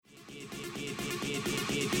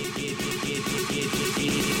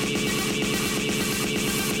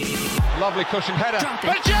lovely cushioned header.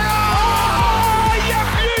 But oh, you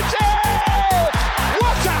beauty!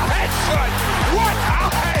 What a head, son! What a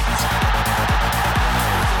head!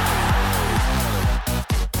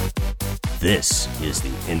 This is the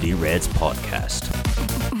Indie Reds Podcast.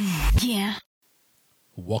 Yeah.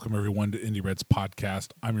 Welcome, everyone, to Indie Reds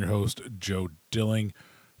Podcast. I'm your host, Joe Dilling.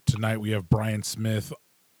 Tonight we have Brian Smith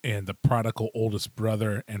and the prodigal oldest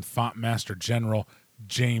brother and font master general,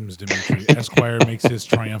 James Dimitri Esquire, makes his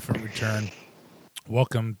triumphant return.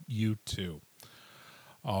 Welcome, you two.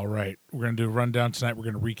 All right, we're going to do a rundown tonight.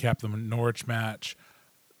 We're going to recap the Norwich match.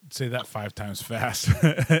 Say that 5 times fast.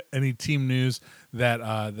 Any team news that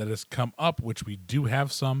that has come up, which we do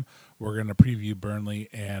have some. We're going to preview Burnley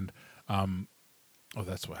and oh,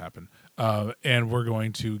 that's what happened. And we're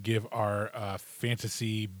going to give our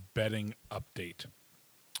fantasy betting update.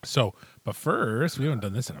 So, but first, we haven't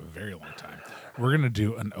done this in a very long time. We're going to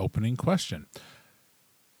do an opening question.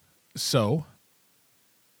 So,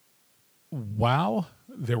 while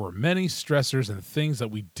there were many stressors and things that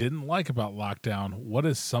we didn't like about lockdown, what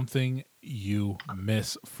is something you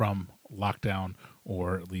miss from lockdown,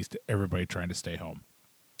 or at least everybody trying to stay home?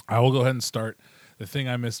 I will go ahead and start. The thing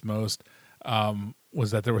I missed most was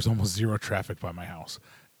that there was almost zero traffic by my house.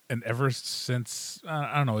 And ever since,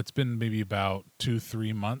 I don't know, it's been maybe about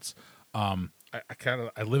 2-3 months. I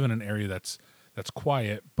live in an area that's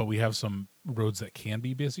quiet, but we have some roads that can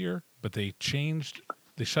be busier, but they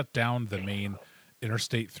shut down the main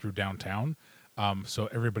interstate through downtown. So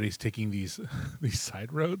everybody's taking these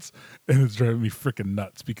side roads, and it's driving me freaking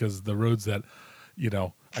nuts because the roads that, you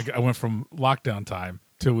know, I went from lockdown time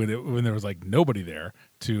to when there was like nobody there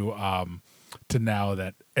to now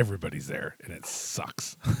that everybody's there, and it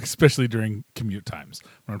sucks, especially during commute times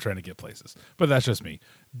when I'm trying to get places. But that's just me.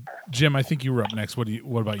 Jim, I think you were up next. What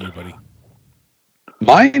about you, buddy?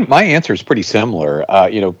 My answer is pretty similar.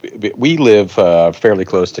 We live fairly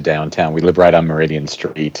close to downtown. We live right on Meridian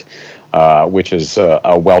Street, which is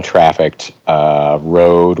a well-trafficked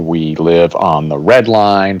road. We live on the Red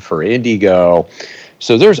Line for Indigo.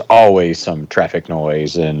 So there's always some traffic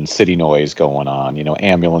noise and city noise going on, you know,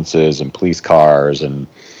 ambulances and police cars and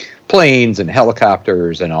planes and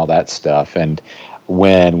helicopters and all that stuff. And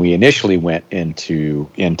when we initially went into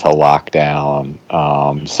lockdown,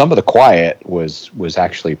 some of the quiet was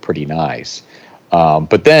actually pretty nice.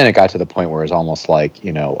 But then it got to the point where it was almost like,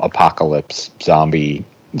 you know, apocalypse zombies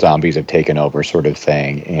have taken over sort of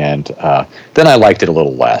thing. And then I liked it a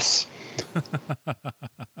little less.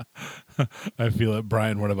 I feel it.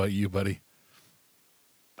 Brian, what about you, buddy?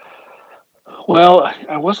 Well,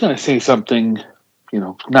 I was going to say something, you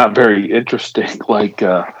know, not very interesting. Like,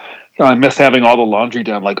 I miss having all the laundry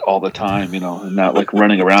done like all the time, you know, and not like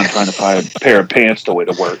running around trying to find a pair of pants to wear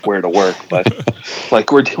to work, but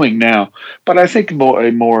like we're doing now. But I think more,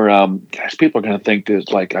 gosh, people are going to think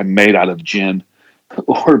that like I'm made out of gin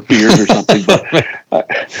or beers or something. But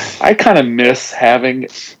I kind of miss having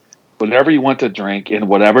whatever you want to drink in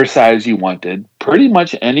whatever size you wanted, pretty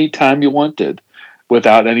much any time you wanted,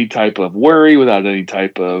 without any type of worry, without any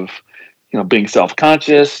type of, you know, being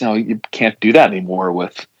self-conscious. You know, you can't do that anymore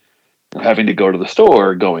with having to go to the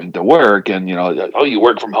store, going to work, and, you know, oh, you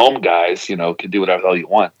work from home, guys, you know, can do whatever the hell you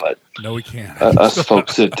want. But no, we can't. Us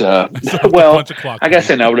folks that, well, I guess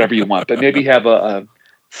I know whatever you want, but maybe have a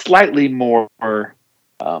slightly more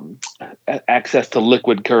access to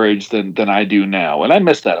liquid courage than I do now. And I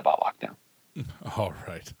miss that about lockdown. All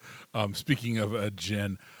right. Speaking of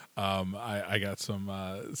gin, I got some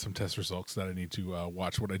test results that I need to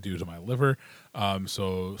watch what I do to my liver.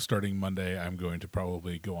 So starting Monday, I'm going to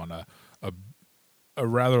probably go on a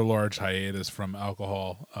rather large hiatus from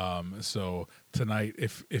alcohol. So tonight,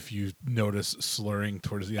 if you notice slurring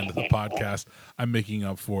towards the end of the podcast, I'm making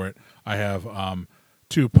up for it. I have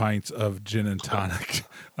 2 pints of gin and tonic,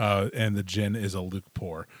 and the gin is a Luke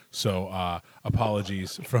pour. So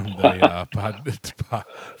apologies from the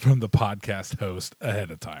from the podcast host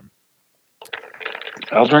ahead of time.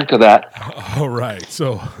 I'll drink to that. All right.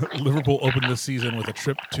 So Liverpool opened the season with a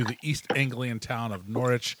trip to the East Anglian town of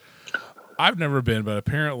Norwich. I've never been, but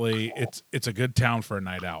apparently it's a good town for a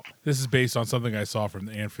night out. This is based on something I saw from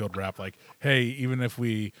the Anfield Wrap. Like, hey, even if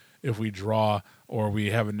we draw or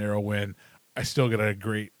we have a narrow win, I still get a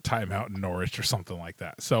great time out in Norwich or something like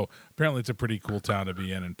that. So apparently it's a pretty cool town to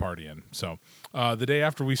be in and party in. So the day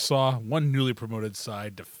after we saw one newly promoted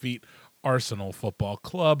side defeat Arsenal Football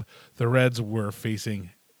Club, the Reds were facing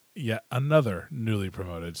yet another newly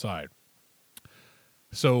promoted side.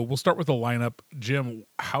 So we'll start with the lineup. Jim,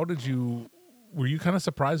 were you kind of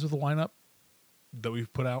surprised with the lineup that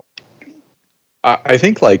we've put out? I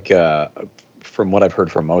think, like, from what I've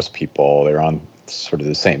heard from most people, they're on sort of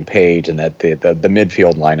the same page, and that the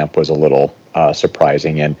midfield lineup was a little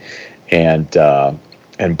surprising, and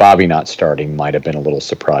Bobby not starting might have been a little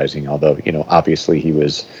surprising. Although obviously he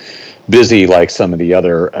was busy like some of the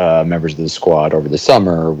other members of the squad over the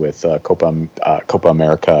summer with Copa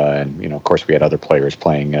America, and of course we had other players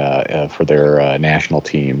playing for their national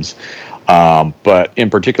teams. But in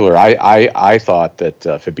particular, I thought that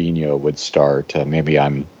Fabinho would start. Maybe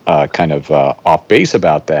I'm kind of off base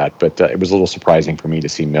about that, but it was a little surprising for me to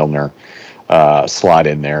see Milner slot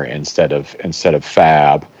in there instead of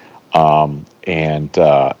Fab. And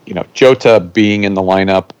Jota being in the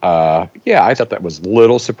lineup, I thought that was a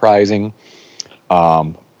little surprising.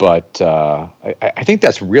 But I think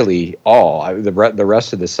that's really all. The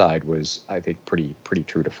rest of the side was, I think, pretty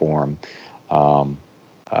true to form.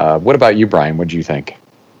 What about you, Brian? What do you think?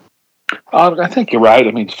 I think you're right.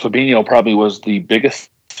 I mean, Fabinho probably was the biggest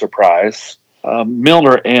surprise.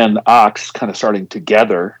 Milner and Ox kind of starting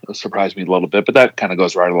together surprised me a little bit, but that kind of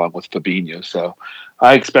goes right along with Fabinho. So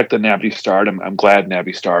I expected Naby to start. I'm glad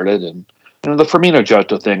Naby started. And the Firmino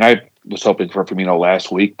Jota thing, I was hoping for Firmino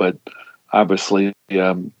last week, but obviously,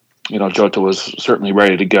 Jota was certainly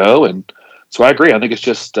ready to go. And so I agree. I think it's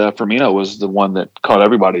just Firmino was the one that caught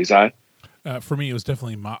everybody's eye. For me, it was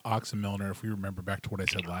definitely Ox and Milner. If we remember back to what I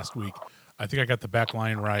said last week, I think I got the back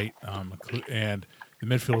line right, and the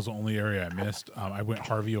midfield was the only area I missed. I went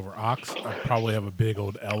Harvey over Ox. I probably have a big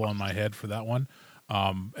old L on my head for that one,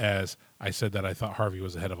 as I said that I thought Harvey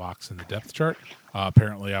was ahead of Ox in the depth chart.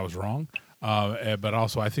 Apparently, I was wrong. But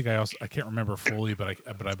also, I think I can't remember fully, but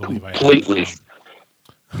I believe I completely.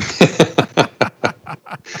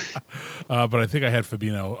 But I think I had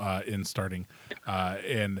Fabinho in starting,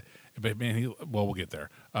 But man, we'll get there.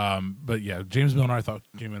 But yeah, James Milner, I thought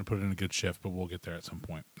came in and put in a good shift, but we'll get there at some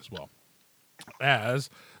point as well. As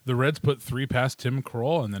the Reds put 3 past Tim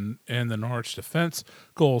Krul, and then in the Norwich defense,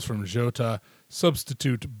 goals from Jota,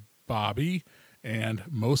 substitute Bobby, and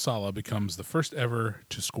Mo Salah becomes the first ever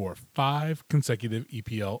to score 5 consecutive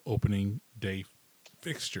EPL opening day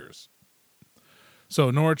fixtures.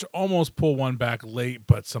 So Norwich almost pull one back late,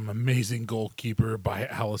 but some amazing goalkeeper by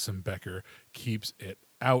Alisson Becker keeps it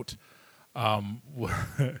out. There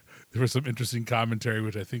was some interesting commentary,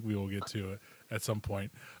 which I think we will get to at some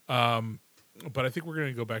point. But I think we're going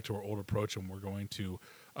to go back to our old approach, and we're going to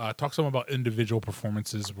talk some about individual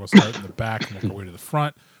performances. We'll start in the back and work our way to the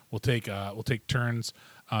front. We'll take turns,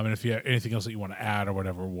 and if you have anything else that you want to add or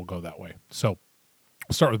whatever, we'll go that way. So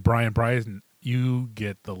we'll start with Brian. Brian, you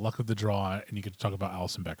get the luck of the draw, and you get to talk about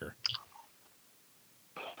Alisson Becker.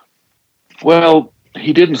 Well,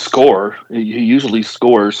 he didn't score. He usually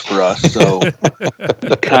scores for us, so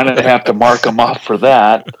you kind of have to mark him off for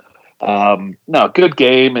that. No, good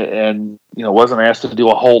game, and wasn't asked to do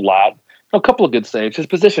a whole lot. A couple of good saves. His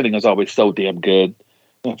positioning is always so damn good.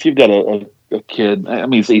 If you've got a kid, I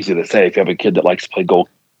mean, it's easy to say if you have a kid that likes to play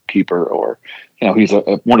goalkeeper, or he's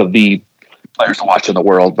one of the players to watch in the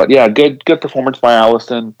world. But yeah, good performance by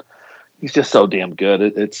Alisson. He's just so damn good.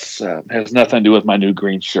 It's has nothing to do with my new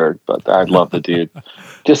green shirt, but I love the dude.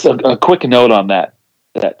 Just a quick note on that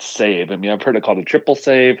save. I mean, I've heard it called a triple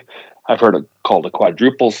save. I've heard it called a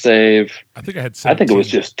quadruple save. I think I had 17. I think it was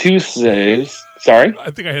just 2 saves. Sorry? I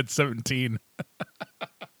think I had 17.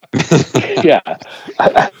 Yeah.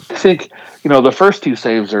 I think, the first 2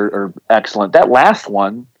 saves are excellent. That last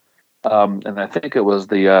one, and I think it was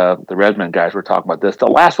the Redmond guys were talking about this. The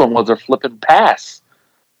last one was a flipping pass.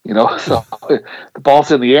 So the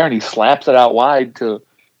ball's in the air and he slaps it out wide to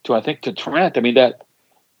Trent. I mean, that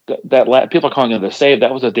people are calling it a save.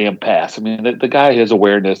 That was a damn pass. I mean, the guy, his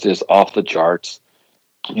awareness is off the charts.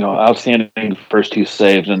 Outstanding first 2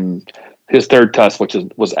 saves, and his third touch, which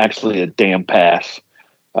was actually a damn pass,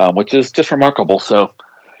 which is just remarkable. So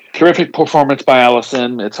terrific performance by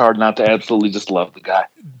Alisson. It's hard not to absolutely just love the guy.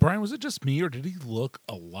 Brian, was it just me, or did he look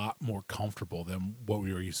a lot more comfortable than what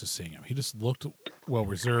we were used to seeing him? He just looked well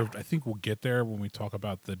reserved. I think we'll get there when we talk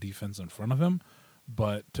about the defense in front of him.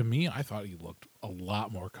 But to me, I thought he looked a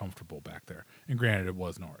lot more comfortable back there. And granted, it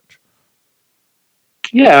was Norwich.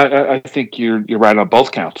 Yeah, I think you're right on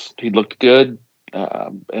both counts. He looked good,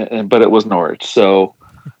 but it was Norwich. So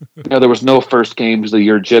there was no first games of the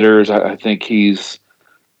year jitters. I think he's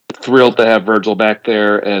thrilled to have Virgil back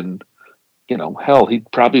there, and hell, he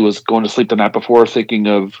probably was going to sleep the night before thinking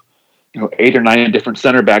of 8 or 9 different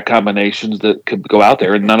center back combinations that could go out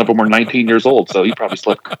there, and none of them were 19 years old. So he probably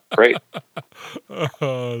slept great.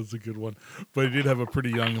 Oh, that's a good one. But he did have a pretty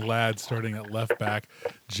young lad starting at left back.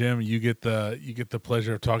 Jim, you get the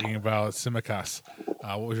pleasure of talking about Tsimikas.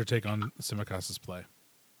 What was your take on Tsimikas' play?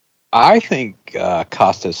 I think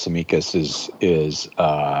Kostas Tsimikas is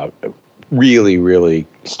really, really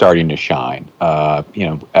starting to shine.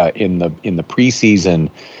 In the preseason,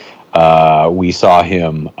 we saw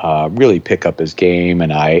him really pick up his game,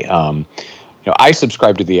 and I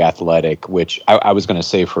subscribe to The Athletic, which I was going to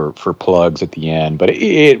say for plugs at the end, but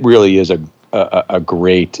it really is a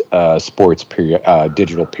great sports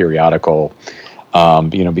digital periodical.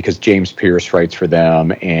 Because James Pierce writes for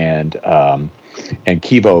them, and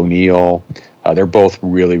Kiva O'Neill. They're both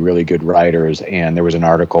really, really good writers. And there was an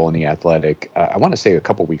article in The Athletic, I want to say a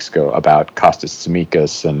couple weeks ago, about Kostas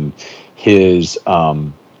Tsimikas and his,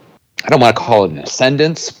 I don't want to call it an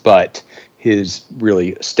ascendance, but his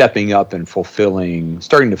really stepping up and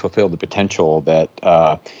starting to fulfill the potential that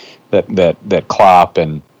Klopp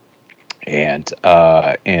and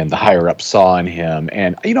the higher up saw in him.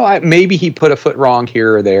 And maybe he put a foot wrong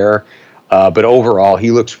here or there, but overall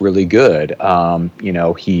he looks really good.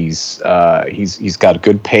 He's got a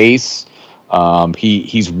good pace.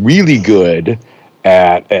 He's really good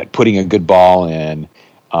at putting a good ball in,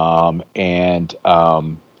 and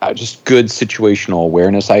just good situational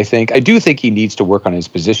awareness. I do think he needs to work on his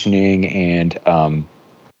positioning and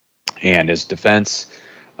his defense.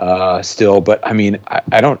 Still, but I mean,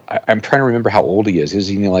 I'm trying to remember how old he is. Is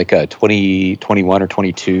he like a 20, 21 or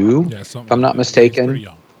 22? Yeah, if I'm not mistaken. Pretty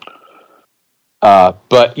young.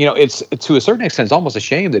 But it's to a certain extent, it's almost a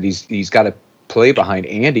shame that he's got to play behind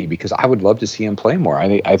Andy, because I would love to see him play more.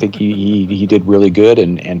 I think he did really good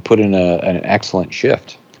and put in an excellent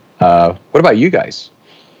shift. What about you guys?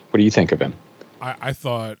 What do you think of him? I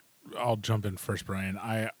thought, I'll jump in first, Brian.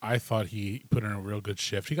 I thought he put in a real good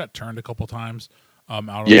shift. He got turned a couple times. Out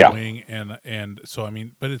on the wing, and so I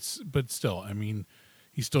mean, but still, I mean,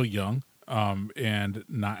 he's still young, and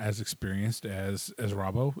not as experienced as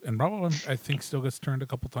Robbo, and Robbo I think still gets turned a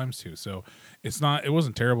couple times too. So it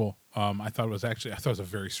wasn't terrible. I thought it was a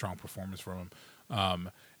very strong performance from him,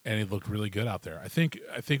 and he looked really good out there. I think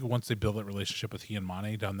once they build that relationship with he and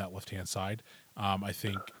Mane down that left hand side, I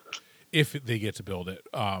think if they get to build it,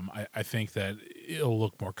 I think that it'll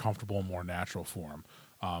look more comfortable and more natural for him.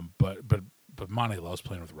 But Mane loves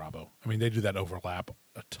playing with Robbo. I mean, they do that overlap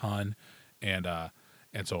a ton, and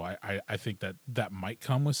so I think that might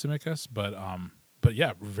come with Tsimikas, but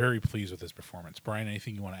yeah, very pleased with his performance. Brian,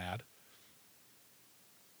 anything you want to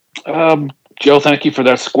add? Joe, thank you for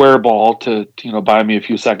that square ball to buy me a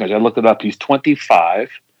few seconds. I looked it up. He's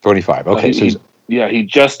 25. 25. Okay, he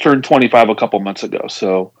just turned 25 a couple months ago.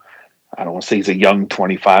 So I don't want to say he's a young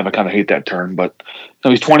 25. I kind of hate that term, but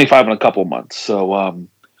he's 25 in a couple months. So.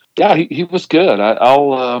 Yeah, he was good. I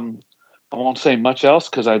won't say much else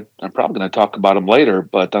because I'm probably going to talk about him later.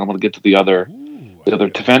 But I'm going to get to the other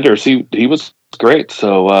defenders. He was great.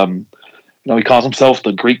 So he calls himself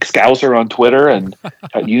the Greek Scouser on Twitter, and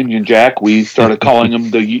at Union Jack we started calling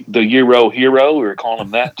him the Euro hero. We were calling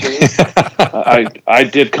him that too. I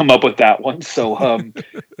did come up with that one. So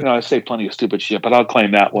I say plenty of stupid shit, but I'll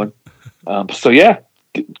claim that one. So yeah,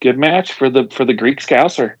 good match for the Greek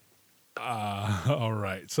Scouser. All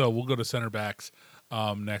right, so we'll go to center backs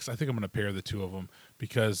next. I think I'm going to pair the two of them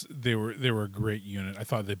because they were a great unit. I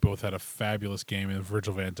thought they both had a fabulous game in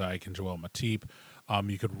Virgil van Dijk and Joel Matip.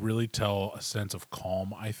 You could really tell a sense of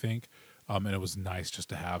calm, I think, and it was nice just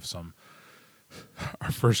to have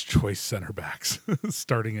our first choice center backs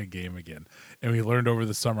starting a game again. And we learned over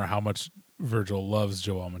the summer how much Virgil loves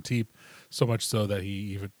Joel Matip, so much so that he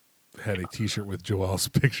even had a T-shirt with Joel's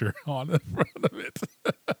picture on the front of it.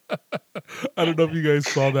 I don't know if you guys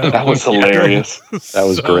saw that. That was hilarious. That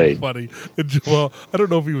was so great. Funny. And Joel, I don't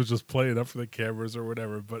know if he was just playing up for the cameras or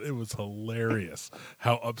whatever, but it was hilarious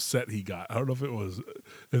how upset he got. I don't know if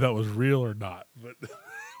that was real or not, but it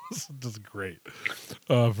was just great.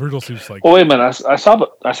 Virgil seems like. Well, wait a minute. I saw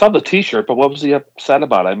the T-shirt, but what was he upset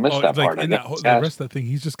about? I missed that part. The rest of that thing,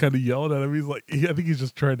 he's just kind of yelling at him. He's like, I think he's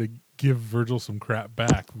just trying to give Virgil some crap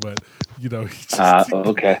back, but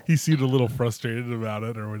okay. He seemed a little frustrated about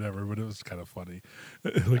it or whatever, but it was kind of funny.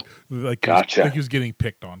 like gotcha. Like he was getting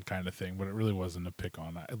picked on kind of thing, but it really wasn't a pick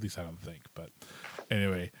on, at least I don't think. But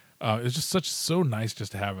anyway, it's just so nice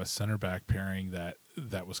just to have a center back pairing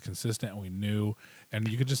that was consistent and we knew, and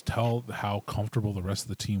you could just tell how comfortable the rest of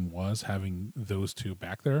the team was having those two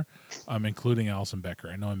back there, including Alisson Becker.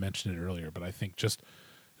 I know I mentioned it earlier, but I think just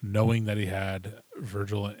knowing that he had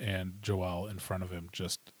Virgil and Joel in front of him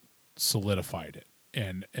just solidified it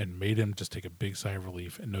and made him just take a big sigh of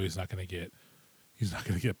relief and know he's not going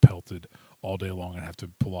to get pelted all day long and have to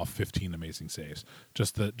pull off 15 amazing saves.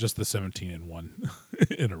 Just the 17 and 1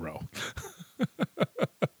 in a row.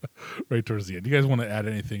 Right towards the end. Do you guys want to add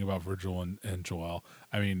anything about Virgil and Joel?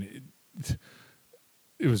 I mean,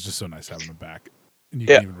 it was just so nice having them back. And you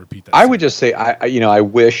Yeah, can even repeat that. I would just say, I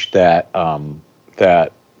wish that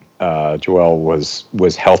Joel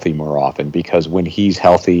was healthy more often, because when he's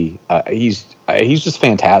healthy, he's just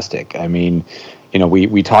fantastic. I mean,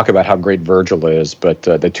 we talk about how great Virgil is, but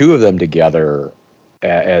the two of them together,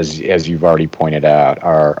 as you've already pointed out,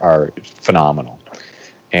 are phenomenal.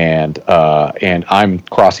 And I'm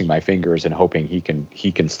crossing my fingers and hoping he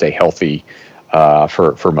can stay healthy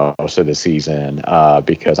for most of the season,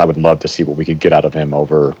 because I would love to see what we could get out of him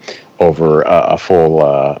over a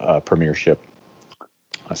full premiership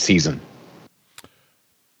season.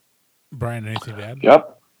 Brian, anything to add?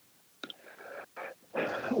 Yep.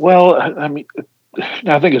 Well, I mean,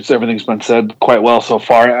 I think everything's been said quite well so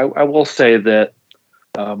far. I will say that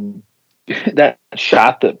that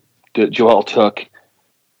shot that Joel took,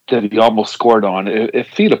 that he almost scored on, if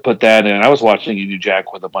he'd have put that in, I was watching Union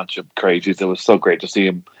Jack with a bunch of crazies. It was so great to see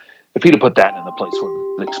him. If he'd have put that in, the place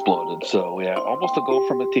would have exploded. So, yeah, almost a goal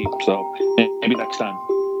from a team. So, maybe next time.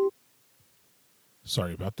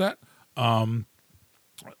 Sorry about that.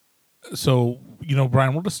 So,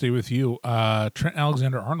 Brian, we'll just stay with you. Trent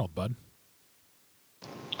Alexander-Arnold, bud.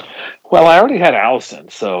 Well, I already had Allison,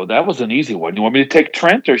 so that was an easy one. You want me to take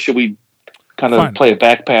Trent, or should we kind of play a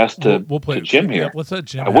back pass to, we'll play to Jim here? Yeah, let's let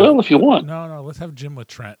Jim. I will if you want. No, let's have Jim with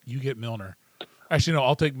Trent. You get Milner. Actually, no,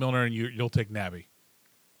 I'll take Milner, and you'll take Nabby.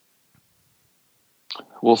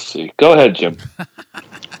 We'll see. Go ahead, Jim.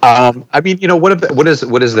 I mean,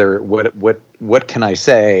 what can I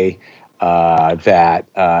say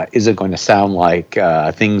that isn't going to sound like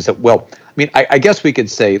things that? Well, I mean, I guess we could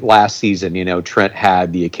say last season, Trent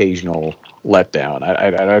had the occasional letdown.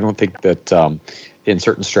 I don't think that in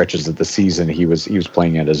certain stretches of the season he was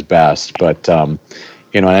playing at his best. But and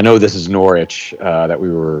I know this is Norwich that we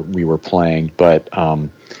were playing, but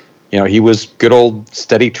he was good old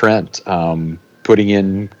steady Trent, putting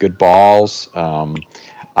in good balls.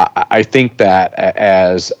 I think that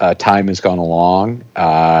as time has gone along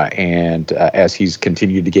and as he's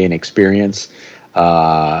continued to gain experience,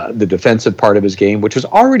 the defensive part of his game, which was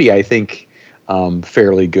already, I think,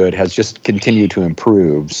 fairly good, has just continued to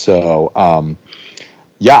improve. So,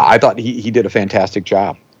 I thought he did a fantastic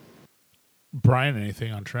job. Brian,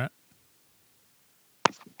 anything on Trent?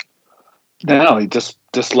 No, he just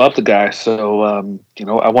loved the guy. So,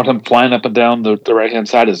 I want him flying up and down the right-hand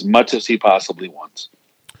side as much as he possibly wants.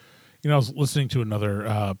 I was listening to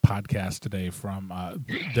another podcast today from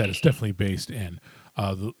that is definitely based in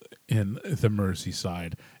the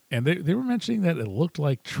Merseyside, and they were mentioning that it looked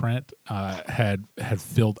like Trent had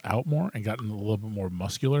filled out more and gotten a little bit more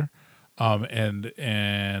muscular, and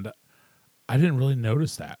I didn't really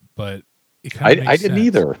notice that, but it kind of I didn't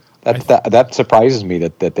either. That surprises me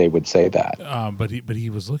that they would say that. But he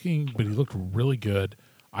looked really good.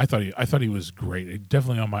 I thought he was great.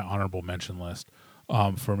 Definitely on my honorable mention list.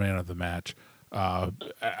 For man of the match.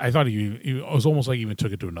 I thought he was almost like he even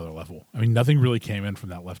took it to another level. I mean, nothing really came in from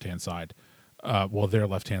that left-hand side. Their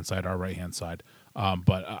left-hand side, our right-hand side.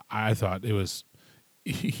 But I thought it was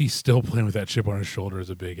he's still playing with that chip on his shoulder as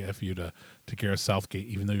a big FU to Gareth Southgate,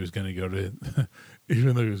 even though he was going to go to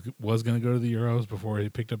going to go to the Euros before he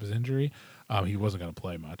picked up his injury. He wasn't going to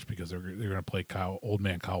play much because they're going to play old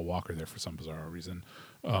man Kyle Walker there for some bizarre reason,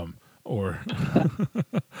 or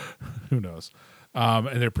who knows.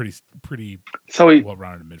 And they're pretty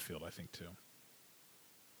well-rounded in midfield, I think, too.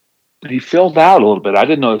 He filled out a little bit. I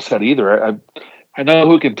didn't notice that either. I know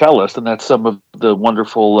who can tell us, and that's some of the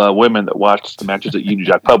wonderful women that watch the matches at Union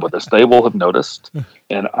Jack Pub with us. They will have noticed,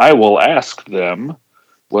 and I will ask them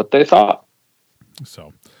what they thought.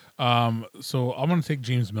 So I'm going to take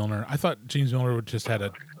James Milner. I thought James Milner just had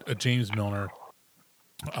a James Milner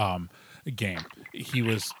game. He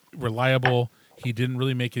was reliable. He didn't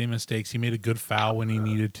really make any mistakes. He made a good foul when he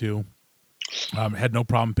needed to. Had no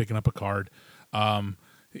problem picking up a card. I'll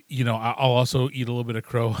also eat a little bit of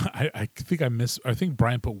crow. I think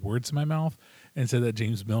Brian put words in my mouth and said that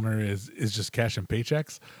James Milner is just cashing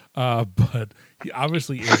paychecks. But he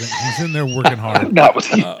obviously isn't. He's in there working hard. No,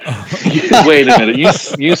 wait a minute.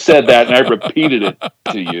 You said that and I repeated it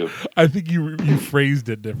to you. I think you phrased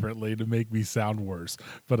it differently to make me sound worse,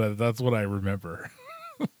 but that's what I remember.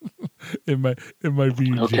 It might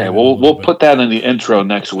be okay. We'll put that in the intro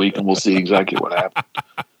next week, and we'll see exactly what happened.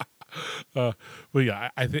 Well, yeah,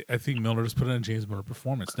 I think Milner just put in a James Milner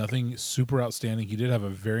performance. Nothing super outstanding. He did have a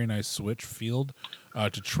very nice switch field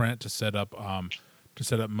to Trent to set up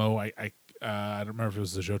Mo. I don't remember if it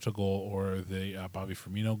was the Jota goal or the Bobby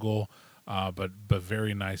Firmino goal, but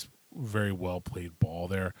very nice, very well played ball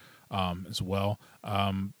there as well.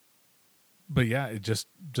 But yeah, it just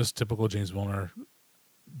typical James Milner.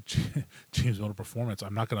 James Milner performance.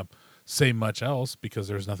 I'm not going to say much else because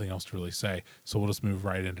there's nothing else to really say. So we'll just move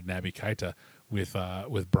right into Naby Keita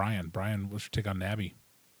with Brian. Brian, what's your take on Naby?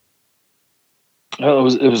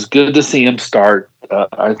 Well, it was good to see him start.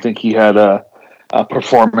 I think he had a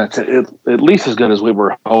performance at least as good as we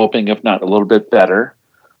were hoping, if not a little bit better.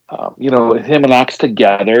 Him and Ox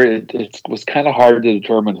together, it was kind of hard to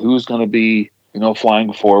determine who's going to be,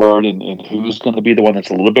 flying forward and who's going to be the one that's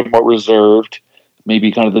a little bit more reserved,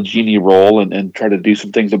 maybe kind of the genie role and try to do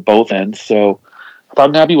some things at both ends. So I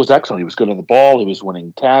thought Naby was excellent. He was good on the ball. He was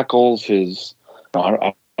winning tackles.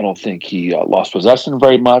 I don't think he lost possession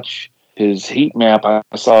very much. His heat map, I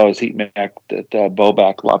saw his heat map that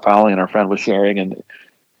Bobak Lafali and our friend was sharing, and it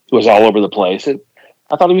was all over the place. I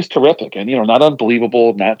thought he was terrific and, not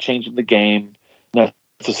unbelievable, not changing the game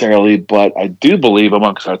necessarily, but I do believe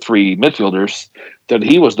amongst our three midfielders that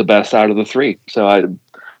he was the best out of the three. So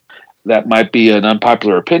that might be an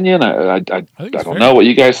unpopular opinion. I don't know what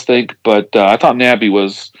you guys think, but I thought Naby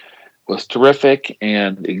was terrific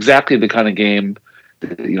and exactly the kind of game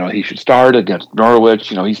he should start against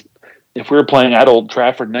Norwich. If we were playing at Old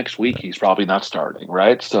Trafford next week, he's probably not starting,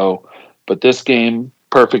 right? So, but this game,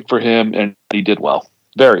 perfect for him, and he did well,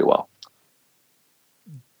 very well.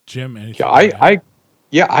 Jim, anything?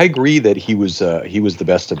 Yeah, I agree that he was the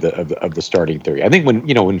best of the starting three. I think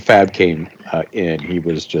when Fab came in, he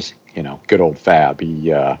was just good old Fab.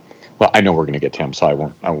 He I know we're going to get to him,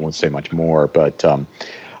 so I won't say much more, but.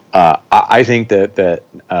 I think that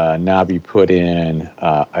Naby put in,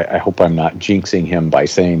 I hope I'm not jinxing him by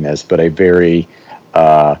saying this, but a very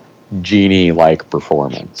genie-like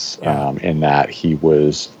performance in that he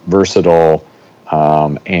was versatile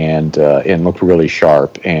and looked really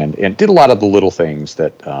sharp and did a lot of the little things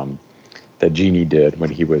that Genie did when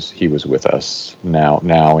he was with us. Now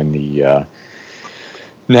that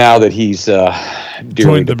he's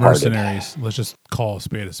joined the departed. mercenaries. Let's just call a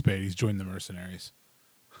spade a spade. He's joined the mercenaries.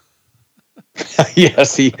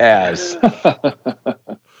 Yes, he has.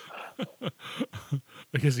 I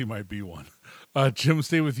guess he might be one. Jim,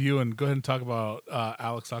 stay with you and go ahead and talk about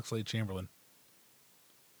Alex Oxlade-Chamberlain.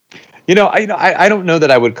 I don't know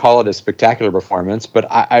that I would call it a spectacular performance, but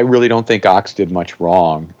I really don't think Ox did much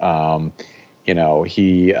wrong. I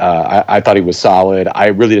thought he was solid. I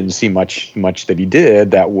really didn't see much that he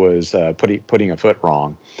did that was putting a foot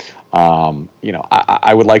wrong.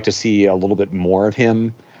 I would like to see a little bit more of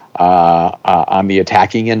him on the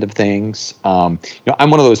attacking end of things. I'm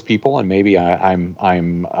one of those people, and maybe I'm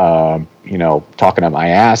talking out my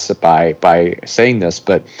ass by saying this,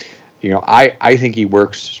 but I think he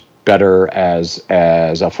works better as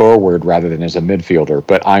a forward rather than as a midfielder.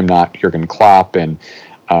 But I'm not Jurgen Klopp, and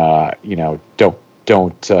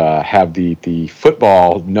don't have the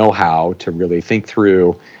football know-how to really think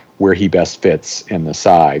through where he best fits in the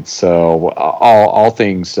side. So all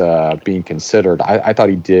things being considered, I thought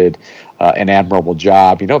he did an admirable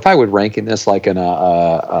job. If I would rank in this like in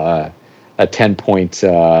a 10-point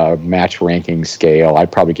match ranking scale,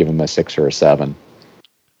 I'd probably give him a 6 or a 7.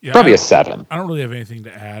 Yeah, probably a 7. I don't really have anything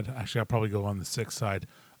to add. Actually, I'll probably go on the 6 side.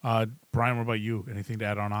 Brian, what about you? Anything to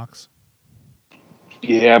add on Ox?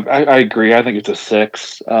 Yeah, I agree. I think it's a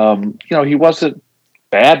 6. He wasn't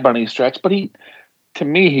bad by any stretch, but to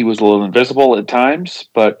me, he was a little invisible at times,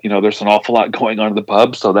 but there's an awful lot going on in the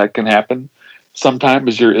pub, so that can happen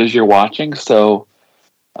sometimes as you're watching. So,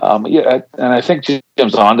 and I think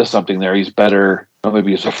Jim's onto something there. He's better,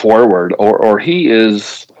 maybe as a forward, or he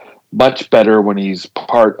is much better when he's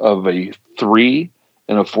part of a 3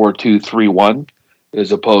 in a 4-2-3-1,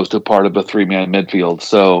 as opposed to part of a 3-man midfield.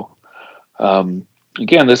 So,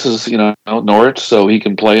 again, this is Norwich, so he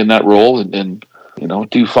can play in that role and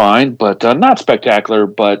do fine, but not spectacular,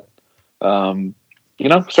 but,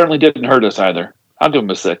 certainly didn't hurt us either. I'll give him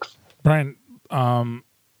a 6. Brian,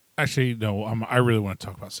 actually, no, I really want to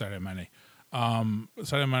talk about Sadio Mane.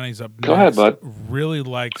 Sadio Mane's up next. Go ahead, bud. Really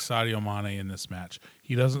like Sadio Mane in this match.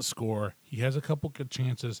 He doesn't score. He has a couple good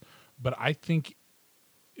chances, but I think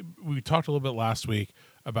we talked a little bit last week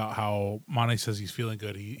about how Mane says he's feeling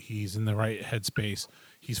good. He's in the right headspace.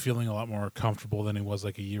 He's feeling a lot more comfortable than he was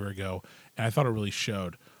like a year ago, and I thought it really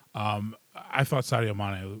showed. I thought Sadio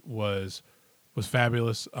Mane was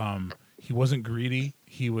fabulous. He wasn't greedy.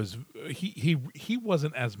 He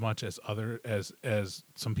wasn't as much as as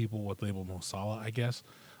some people would label Mo Salah, I guess.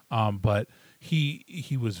 But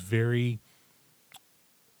he was very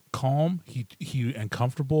calm, he and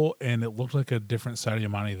comfortable, and it looked like a different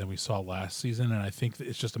Sadio Mane than we saw last season. And I think that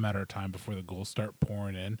it's just a matter of time before the goals start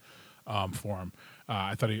pouring in for him.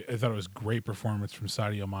 I thought it was great performance from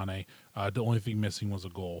Sadio Mane. The only thing missing was a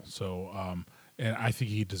goal. So and I think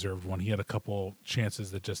he deserved one. He had a couple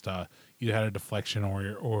chances that just either had a deflection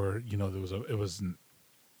or it wasn't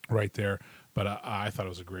right there. But I thought it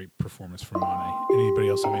was a great performance from Mane. Anybody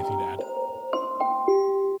else have anything to add?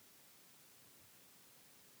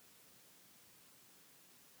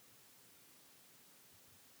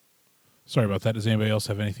 Sorry about that. Does anybody else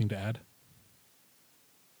have anything to add?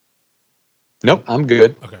 Nope, I'm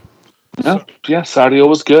good. Okay. No, yeah, Sadio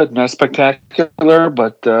was good. Not spectacular,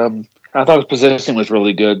 but I thought his positioning was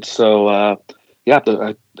really good. So, I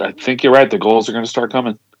think you're right. The goals are going to start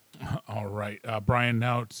coming. All right. Brian,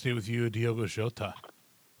 now to stay with you, Diogo Jota.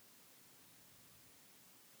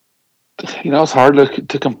 It's hard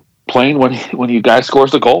to complain when you guy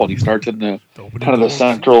scores the goal and he starts in the kind of the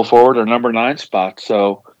central forward or number 9 spot.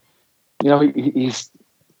 So, he's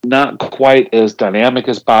not quite as dynamic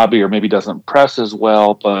as Bobby, or maybe doesn't press as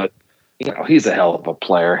well, but he's a hell of a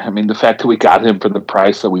player. I mean, the fact that we got him for the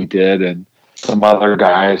price that we did, and some other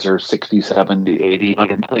guys are 60, 70, 80,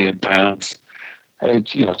 100 million pounds.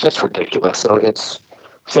 It's just ridiculous. So it's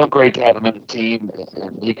so great to have him in the team,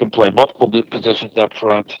 and he can play multiple positions up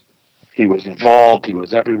front. He was involved. He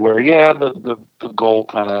was everywhere. Yeah, the goal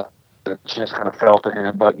just fell to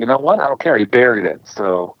him, but you know what? I don't care. He buried it.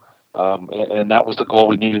 So, and that was the goal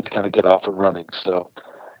we needed to kind of get off and running. So,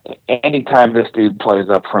 anytime this dude plays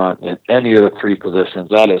up front in any of the 3 positions,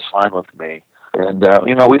 that is fine with me. And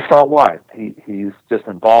we saw why. He's just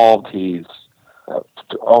involved. He's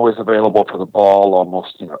always available for the ball.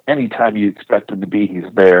 Almost anytime you expect him to be,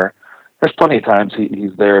 he's there. There's plenty of times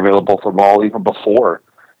he's there available for the ball even before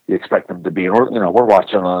you expect him to be. And we're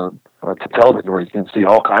watching on television where you can see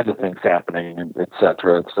all kinds of things happening, and et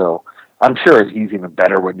cetera. So I'm sure he's even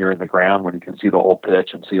better when you're in the ground, when you can see the whole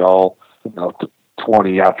pitch and see all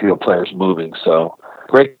 20 outfield players moving. So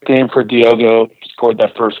great game for Diogo. Scored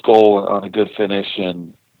that first goal on a good finish,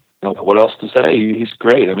 and what else to say? He's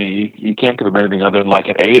great. I mean, you can't give him anything other than like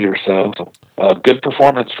an 8 or so. Good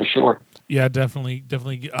performance for sure. Yeah, definitely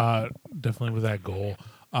with that goal.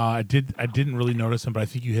 I didn't really notice him, but I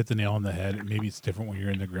think you hit the nail on the head. Maybe it's different when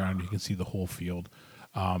you're in the ground; you can see the whole field.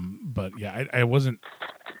 But yeah, it wasn't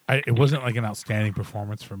like an outstanding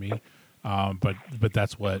performance for me. But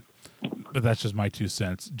that's just my 2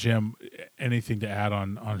 cents. Jim, anything to add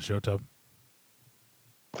on Jota?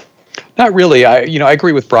 Not really. I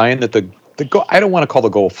agree with Brian that the goal, I don't want to call the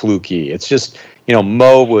goal fluky. It's just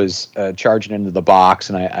Mo was charging into the box,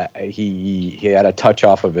 and he had a touch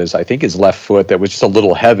off of his left foot that was just a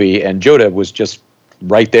little heavy, and Jota was just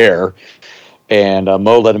right there. And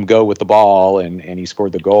Mo let him go with the ball, and he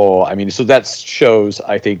scored the goal. I mean, so that shows,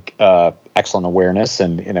 I think, excellent awareness.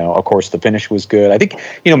 And, of course, the finish was good. I think,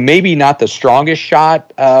 maybe not the strongest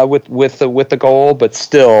shot with the goal, but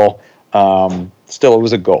still it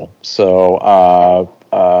was a goal. So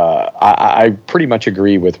I pretty much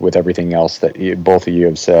agree with everything else that both of you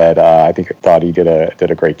have said. I thought he did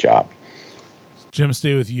a great job. Jim,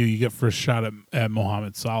 stay with you. You get first shot at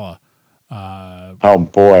Mohamed Salah. Oh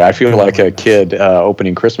boy, I feel like a kid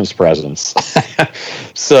opening Christmas presents.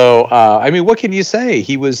 So, what can you say?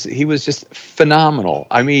 He was just phenomenal.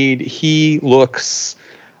 I mean, he looks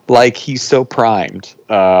like he's so primed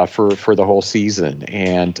for the whole season,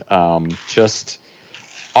 and just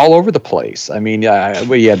all over the place. I mean,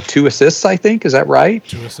 he had 2 assists, I think. Is that right?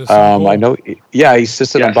 2 assists. I know. Yeah, he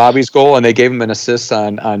assisted on Bobby's goal, and they gave him an assist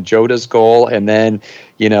on Jota's goal, and then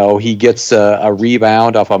he gets a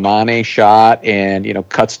rebound off a Mane shot, and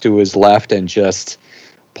cuts to his left and just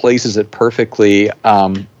places it perfectly.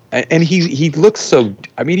 And he looks so.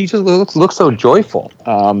 I mean, he just looks so joyful.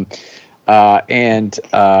 I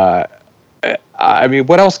mean,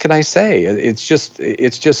 what else can I say? It's just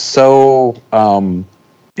so.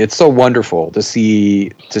 It's so wonderful to see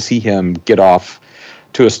him get off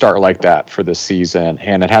to a start like that for this season,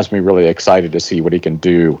 and it has me really excited to see what he can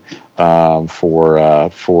do for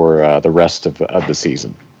the rest of the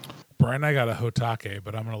season. Brian, I got a Hotake,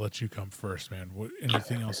 but I'm going to let you come first, man.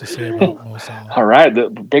 Anything else to say about Mo Salah? All right,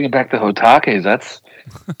 bringing back the Hotakes. That's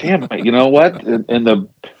damn it. You know what? In the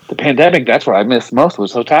pandemic, that's what I missed most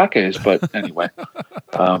was Hotakes. But anyway,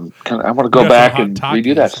 I want to go back and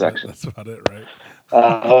redo that section. That's about it, right?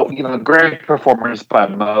 Great performance by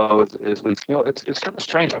Mo is it's kind of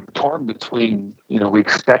strange. I'm torn between, we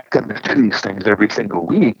expect him to do these things every single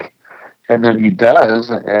week, and then he does,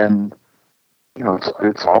 and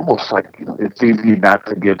it's almost like it's easy not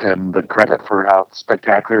to give him the credit for how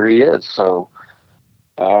spectacular he is. So,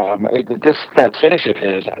 just that finish of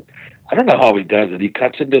his, I don't know how he does it. He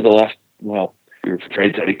cuts into the left. Well, you're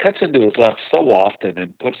afraid that he cuts into his left so often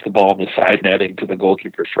and puts the ball in the side netting to the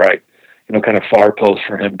goalkeeper's right. Kind of far post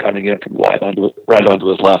for him coming in from right onto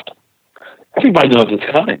his left. everybody knows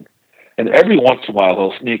it's coming. And every once in a while,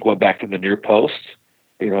 he'll sneak one back in the near post.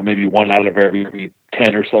 Maybe one out of every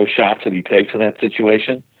 10 or so shots that he takes in that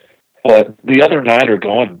situation. But the other 9 are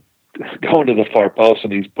going to the far post,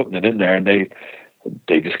 and he's putting it in there, and they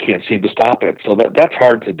just can't seem to stop it. So that's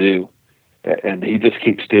hard to do. And he just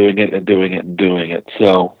keeps doing it and doing it and doing it.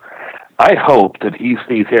 So I hope that he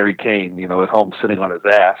sees Harry Kane, at home sitting on his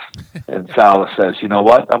ass, and Salah says, you know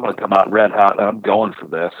what, I'm going to come out red hot, and I'm going for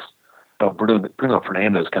this. Bruno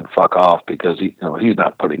Fernandes can fuck off because he's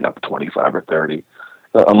not putting up 25 or 30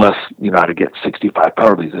 unless United get 65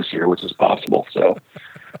 penalties this year, which is possible. So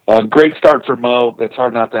great start for Mo. It's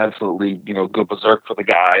hard not to absolutely go berserk for the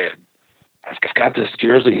guy. And I've got this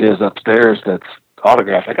jersey of his upstairs that's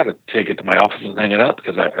autographed. I got to take it to my office and hang it up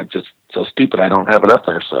because I'm just so stupid I don't have it up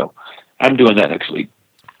there. So I'm doing that next week.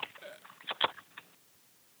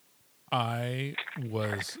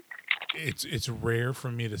 It's rare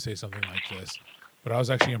for me to say something like this, but I was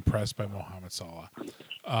actually impressed by Mohamed Salah.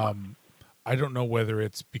 I don't know whether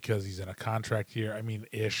it's because he's in a contract year. I mean,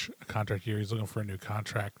 a contract year. He's looking for a new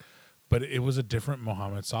contract, but it was a different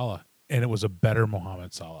Mohamed Salah, and it was a better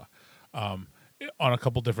Mohamed Salah on a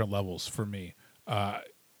couple different levels for me.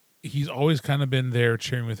 He's always kind of been there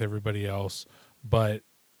cheering with everybody else, but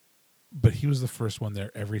he was the first one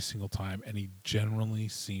there every single time, and he genuinely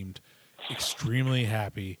seemed extremely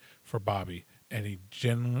happy for Bobby, and he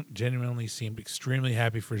genuinely seemed extremely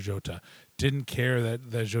happy for Jota. Didn't care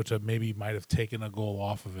that Jota maybe might have taken a goal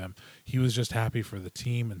off of him. He was just happy for the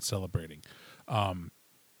team and celebrating.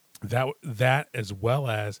 That as well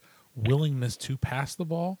as willingness to pass the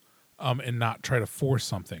ball and not try to force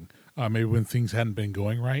something. Maybe when things hadn't been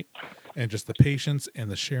going right, and just the patience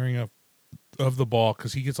and the sharing of the ball,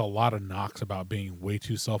 because he gets a lot of knocks about being way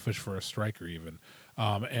too selfish for a striker even.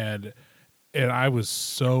 And I was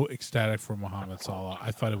so ecstatic for Mohamed Salah.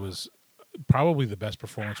 I thought it was probably the best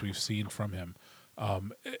performance we've seen from him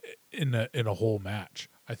in a whole match,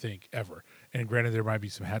 I think, ever. And granted, there might be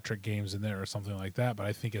some hat-trick games in there or something like that, but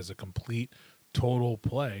I think as a complete, total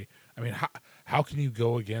play, I mean, how can you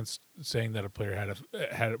go against saying that a player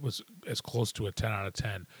was as close to a 10 out of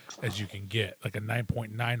 10 as you can get, like a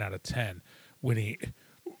 9.9 out of 10 when he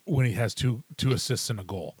has two assists and a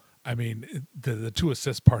goal? I mean, the 2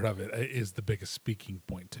 assist part of it is the biggest speaking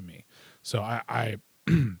point to me. So I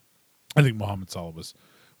think Mohamed Salah was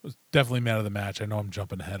definitely man of the match. I know I'm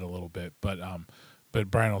jumping ahead a little bit, but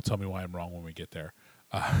Brian will tell me why I'm wrong when we get there.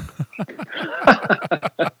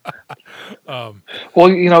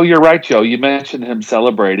 Well, you're right, Joe. You mentioned him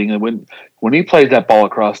celebrating, and when he plays that ball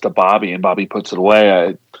across to Bobby and Bobby puts it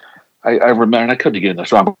away, I remember, and I could be getting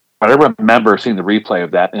this wrong, but I remember seeing the replay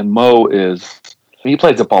of that. And Mo he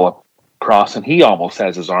plays the ball across, and he almost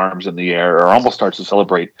has his arms in the air, or almost starts to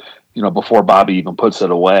celebrate, before Bobby even puts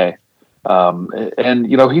it away. And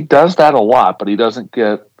he does that a lot, but he doesn't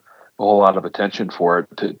get a whole lot of attention for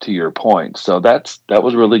it. To your point, so that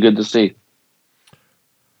was really good to see.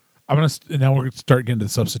 Now we're going to start getting to the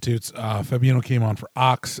substitutes. Fabinho came on for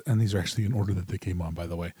Ox, and these are actually in order that they came on, by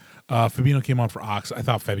the way. Fabinho came on for Ox. I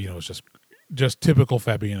thought Fabinho was just typical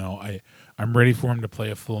Fabinho. I'm ready for him to play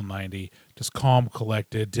a full 90. Just calm,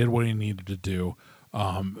 collected, did what he needed to do,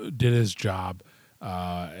 did his job,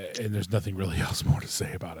 and there's nothing really else more to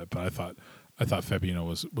say about it. But I thought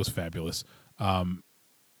Fabinho was fabulous.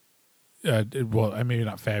 Maybe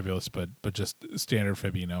not fabulous, but just standard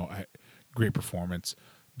Fabinho. Great performance.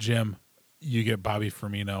 Jim, you get Bobby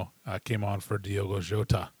Firmino, came on for Diogo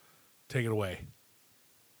Jota. Take it away.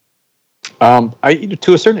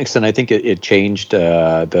 To a certain extent, I think it changed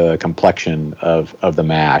the complexion of the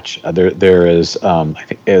match. There is, I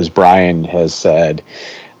think, as Brian has said,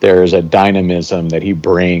 there is a dynamism that he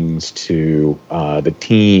brings to the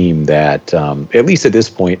team that, at least at this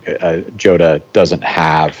point, Jota doesn't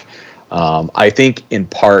have. I think in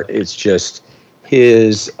part it's just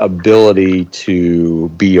his ability to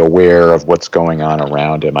be aware of what's going on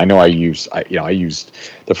around him. I know I used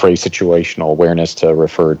the phrase situational awareness to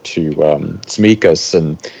refer to Tsimikas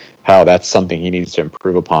and how that's something he needs to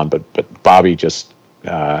improve upon. But Bobby just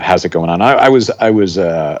has it going on. I was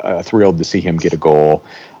thrilled to see him get a goal,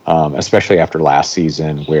 especially after last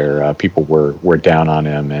season where people were down on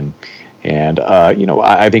him and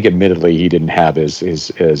I think admittedly he didn't have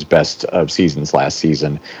his best of seasons last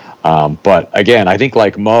season. But again, I think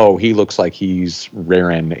like Mo, he looks like he's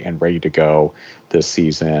raring and ready to go this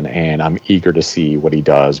season, and I'm eager to see what he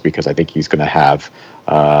does because I think he's going to have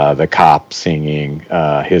the cop singing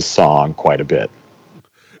his song quite a bit.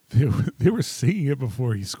 They were singing it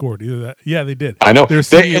before he scored. Either that, yeah, they did. I know. They were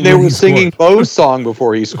singing, they were singing Mo's song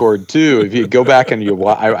before he scored too. If you go back and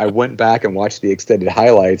I went back and watched the extended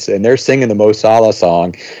highlights, and they're singing the Mo Salah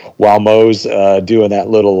song while Mo's doing that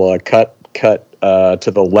little cut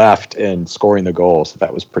to the left and scoring the goal. So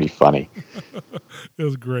that was pretty funny. It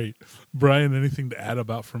was great. Brian, anything to add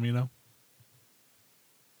about Firmino?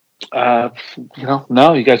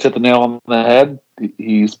 No, you guys hit the nail on the head.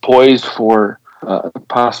 He's poised for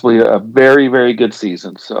possibly a very, very good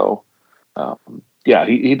season. So,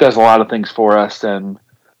 he does a lot of things for us. And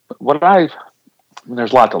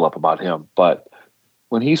there's a lot to love about him, but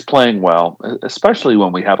when he's playing well, especially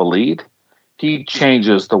when we have a lead, he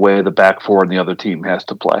changes the way the back four and the other team has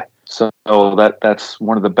to play. So that's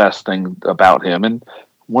one of the best things about him, and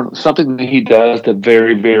something that he does that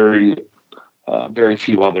very, very, very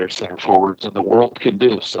few other center forwards in the world can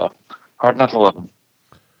do. So hard not to love him.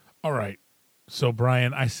 All right. So,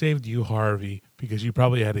 Brian, I saved you Harvey because you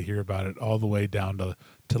probably had to hear about it all the way down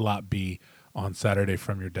to Lot B on Saturday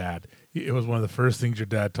from your dad. It was one of the first things your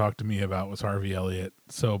dad talked to me about was Harvey Elliott.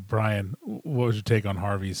 So, Brian, what was your take on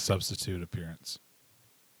Harvey's substitute appearance?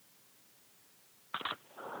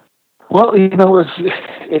 Well,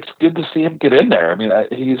 it's good to see him get in there. I mean,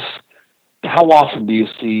 how often do you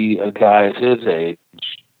see a guy at his age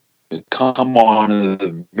come on in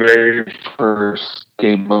the very first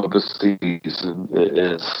game of the season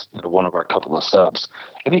is one of our couple of subs?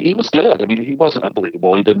 And he was good. I mean, he wasn't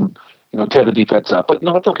unbelievable. He didn't, tear the defense up. But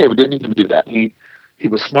no, it's okay. We didn't even do that. He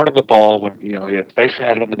was smart on the ball when, he had space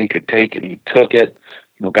ahead of him and he could take it. He took it,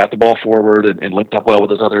 got the ball forward and linked up well with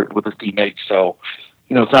his teammates. So,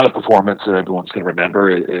 it's not a performance that everyone's going to remember.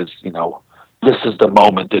 It is, this is the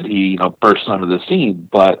moment that he, burst onto the scene.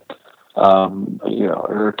 But,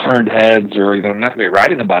 or turned heads or, not going to be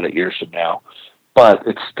writing about it years from now. But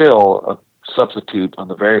it's still a substitute on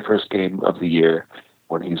the very first game of the year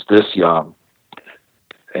when he's this young.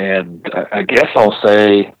 And I guess I'll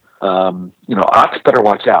say, Ox better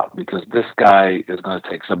watch out because this guy is going to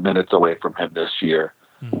take some minutes away from him this year.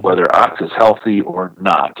 Whether Ox is healthy or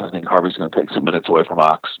not, I think Harvey's going to take some minutes away from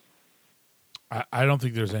Ox. I don't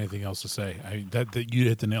think there's anything else to say. That you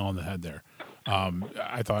hit the nail on the head there.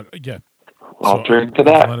 I thought, I'll drink to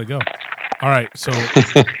that. Let it go. All right, so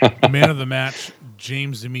man of the match,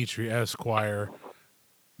 James Dimitri, Esquire.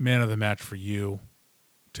 Man of the match for you.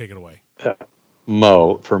 Take it away.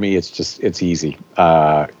 Mo, for me, it's easy.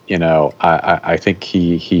 I think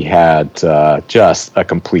he had just a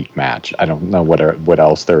complete match. I don't know what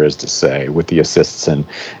else there is to say with the assists and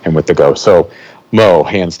with the go. So Mo,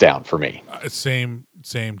 hands down for me. Same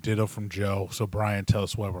ditto from Joe. So Brian, tell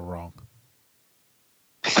us why we're wrong.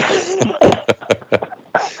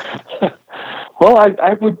 Well,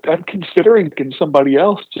 I'm considering getting somebody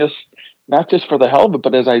else, just not just for the hell of it,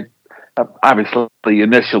 but as obviously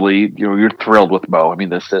initially, you're thrilled with Mo. I mean,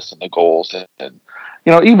 the assists and the goals, and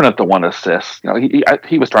even at the one assist,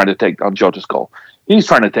 he was trying to take on Jota's goal. He's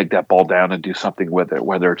trying to take that ball down and do something with it,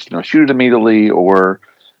 whether it's shoot it immediately or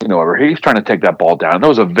he's trying to take that ball down. That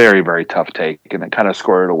was a very, very tough take, and it kind of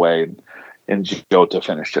squared it away, and Jota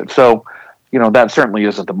finished it. So, that certainly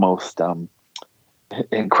isn't the most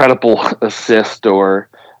incredible assist or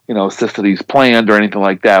assist that he's planned or anything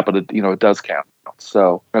like that, but it does count.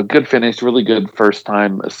 So a good finish, really good first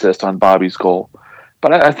time assist on Bobby's goal.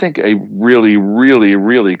 But I think a really, really,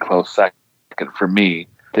 really close second for me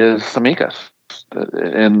is Tsimikas.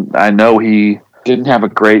 And I know he didn't have a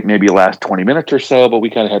great maybe last 20 minutes or so, but we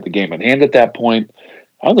kind of had the game in hand at that point.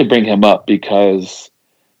 I only bring him up because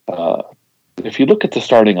if you look at the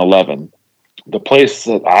starting 11, the place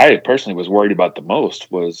that I personally was worried about the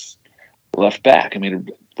most was left back. I mean,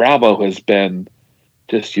 Bravo has been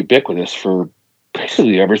just ubiquitous for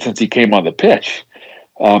basically ever since he came on the pitch.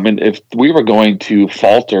 And if we were going to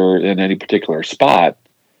falter in any particular spot,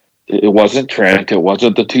 it wasn't Trent. It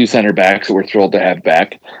wasn't the two center backs that we're thrilled to have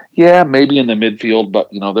back. Yeah, maybe in the midfield, but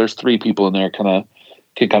there's three people in there can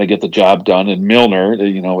kind of get the job done. And Milner,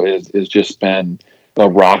 is just been a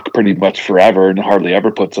rock pretty much forever and hardly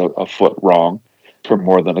ever puts a foot wrong for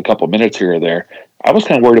more than a couple of minutes here or there. I was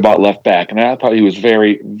kind of worried about left back, and I thought he was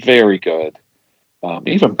very, very good.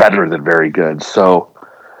 Even better than very good. So,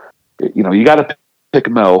 you got to pick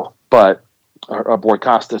Mo, but our boy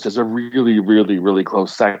Costas is a really, really, really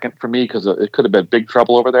close second for me because it could have been big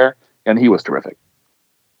trouble over there, and he was terrific.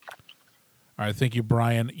 All right, thank you,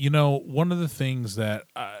 Brian. One of the things that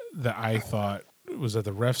I thought was that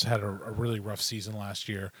the refs had a really rough season last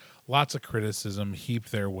year. Lots of criticism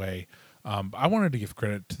heaped their way. I wanted to give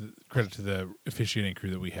credit to the officiating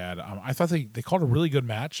crew that we had. I thought they called a really good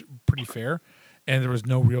match, pretty fair. and there was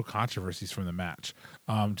no real controversies from the match.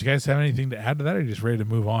 Do you guys have anything to add to that, or are you just ready to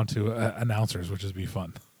move on to announcers, which would be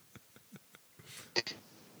fun?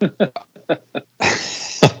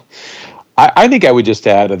 I think I would just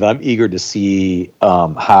add that I'm eager to see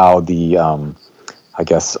how the,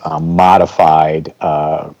 modified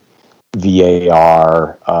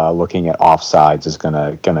VAR looking at offsides is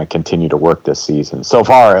gonna continue to work this season. So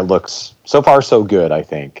far so good, I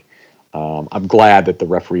think. I'm glad that the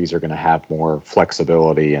referees are going to have more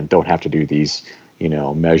flexibility and don't have to do these,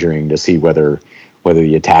 measuring to see whether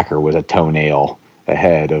the attacker was a toenail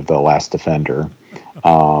ahead of the last defender.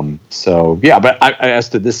 But as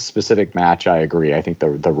to this specific match, I agree. I think the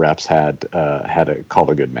refs had called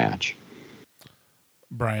a good match.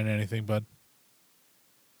 Brian, anything, bud?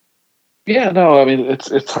 Yeah, no, I mean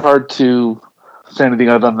it's hard to say anything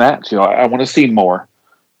other than that. I want to see more.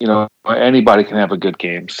 Anybody can have a good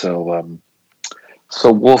game, so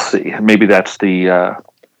we'll see. Maybe that's the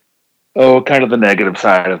kind of the negative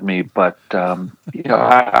side of me, but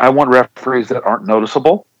I want referees that aren't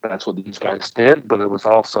noticeable. That's what these guys did, but it was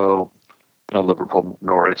also Liverpool,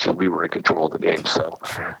 Norwich, and we were in control of the game, so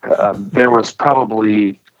there was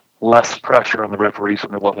probably less pressure on the referees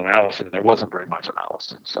when there was an Allison. There wasn't very much on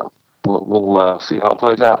Allison, so. We'll see how it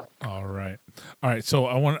plays out. All right. So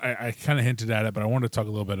I kind of hinted at it, but I want to talk a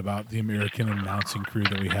little bit about the American announcing crew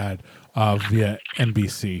that we had via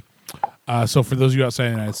NBC. So for those of you outside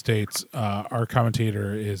the United States, our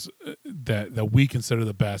commentator is that we consider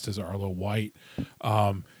the best is Arlo White,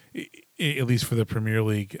 at least for the Premier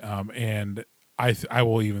League. And I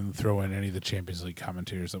will even throw in any of the Champions League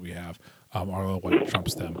commentators that we have. Arlo White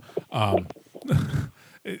trumps them.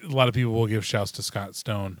 A lot of people will give shouts to Scott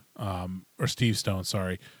Stone, or Steve Stone,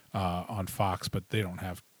 sorry, on Fox, but they don't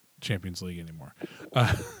have Champions League anymore.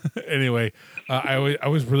 Anyway, I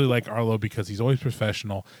always really like Arlo because he's always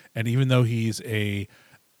professional, and even though he's a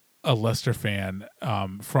Leicester fan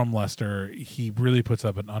from Leicester, he really puts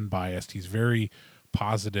up an unbiased. He's very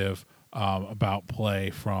positive about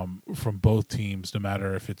play from both teams, no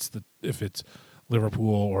matter if it's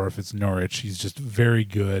Liverpool or if it's Norwich. He's just very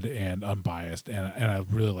good and unbiased, and I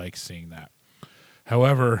really like seeing that.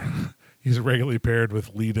 However, he's regularly paired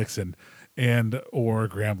with Lee Dixon or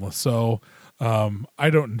Graham Lasso. I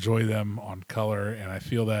don't enjoy them on color, and I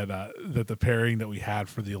feel that that the pairing that we had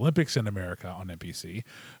for the Olympics in America on NBC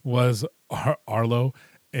was Arlo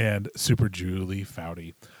and Super Julie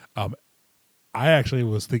Foudy. I actually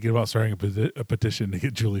was thinking about starting a petition to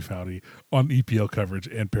get Julie Foudy on EPL coverage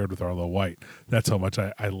and paired with Arlo White. That's how much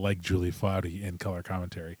I like Julie Foudy in color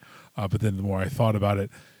commentary. But then the more I thought about it,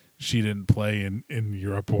 she didn't play in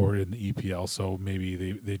Europe or in the EPL, so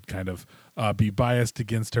maybe they'd kind of be biased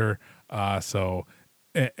against her.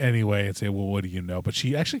 Anyway, and say, well, what do you know? But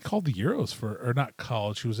she actually called the Euros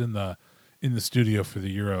she was in the studio for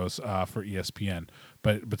the Euros for ESPN.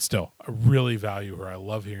 But still, I really value her. I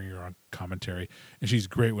love hearing her on commentary, and she's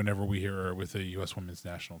great whenever we hear her with the U.S. Women's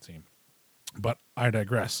National Team. But I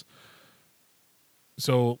digress.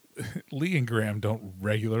 So Lee and Graham don't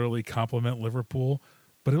regularly compliment Liverpool,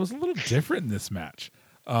 but it was a little different in this match.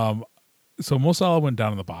 So Mo Salah went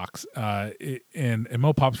down in the box, and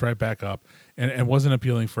Mo pops right back up and wasn't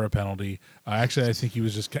appealing for a penalty. Actually, I think he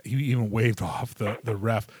even waved off the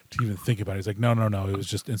ref to even think about it. He's like, no, it was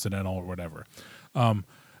just incidental or whatever.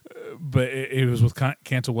 But it was with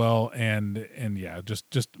Cantwell and yeah,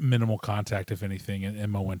 just minimal contact, if anything.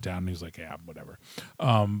 And Mo went down and he was like, yeah, whatever.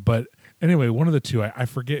 But anyway, one of the two, I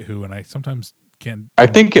forget who, and I sometimes can't. I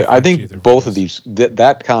think both of these,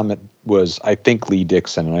 that comment was, I think, Lee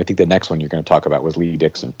Dixon, and I think the next one you're going to talk about was Lee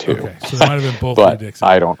Dixon too. Okay, so it might have been both but Lee Dixon.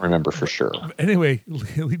 I don't remember for sure. Anyway,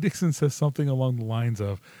 Lee Dixon says something along the lines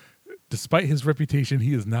of, despite his reputation,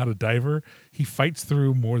 he is not a diver. He fights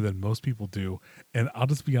through more than most people do. And I'll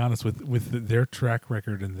just be honest with their track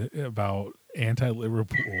record and about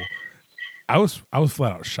anti-Liverpool, I was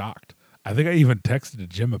flat out shocked. I think I even texted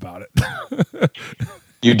Jim about it.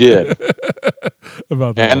 You did.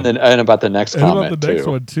 About that and about the next comment about the next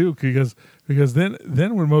one too, because then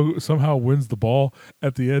when Mo somehow wins the ball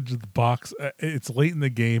at the edge of the box, it's late in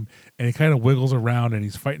the game, and he kind of wiggles around and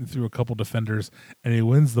he's fighting through a couple defenders, and he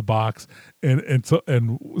wins the box, and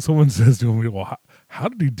someone says to him, well, how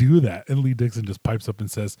did he do that? And Lee Dixon just pipes up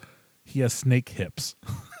and says, he has snake hips.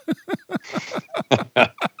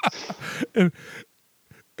 and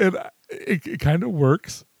it kind of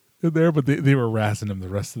works in there, but they were razzing him the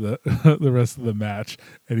rest of the match,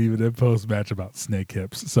 and even in post match about snake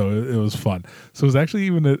hips. So it was fun. So it was actually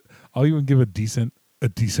I'll even give a decent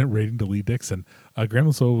rating to Lee Dixon. Graham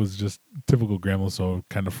Lasso was just typical Graham Lasso,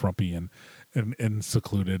 kind of frumpy and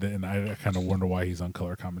secluded, and I kind of wonder why he's on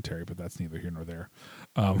color commentary, but that's neither here nor there.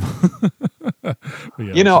 But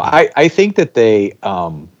yeah, I think that they,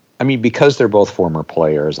 because they're both former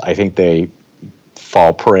players, I think they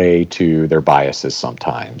fall prey to their biases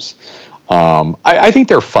sometimes. I think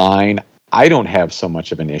they're fine. I don't have so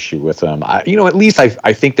much of an issue with them. At least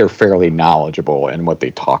I think they're fairly knowledgeable in what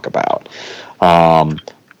they talk about. I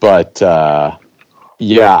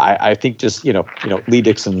think just Lee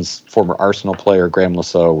Dixon's former Arsenal player Graham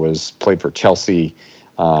Lasso played for Chelsea,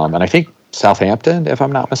 and I think Southampton, if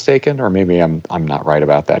I'm not mistaken, or maybe I'm not right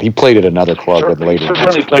about that. He played at another club later.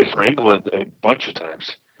 Certainly played for England a bunch of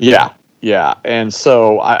times. Yeah, and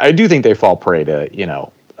so I do think they fall prey to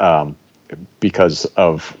because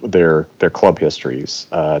of their club histories,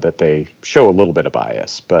 that they show a little bit of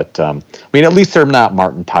bias. But at least they're not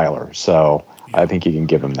Martin Tyler, so I think you can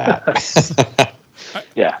give them that.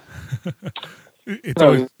 Yeah. It's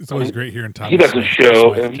always great hearing Tom. He doesn't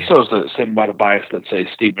show, and he shows the same amount of bias that, say,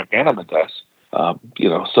 Steve McManaman does.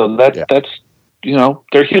 So that's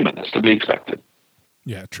they're human. That's to be expected.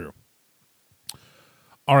 Yeah, true.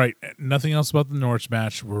 All right, nothing else about the Norwich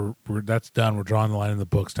match. That's done. We're drawing the line in the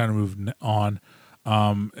books. Time to move on.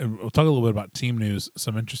 And we'll talk a little bit about team news.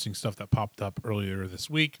 Some interesting stuff that popped up earlier this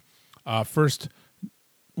week. First,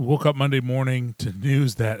 woke up Monday morning to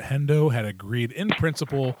news that Hendo had agreed in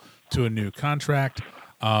principle to a new contract.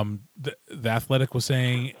 The Athletic was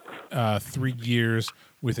saying 3 years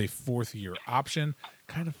with a 4th year option.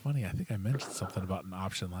 Kind of funny. I think I mentioned something about an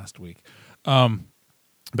option last week.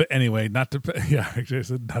 But anyway, actually I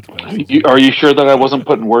said not to. Are you sure that I wasn't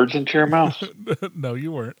putting words into your mouth? No,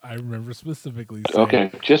 you weren't. I remember specifically saying okay,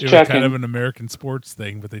 just it checking. was kind of an American sports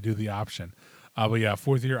thing, but they do the option. But yeah,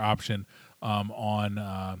 4th year option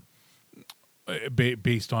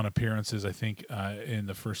based on appearances. I think in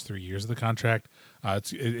the first 3 years of the contract,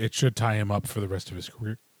 it should tie him up for the rest of his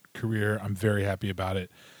career. I'm very happy about it,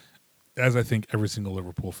 as I think every single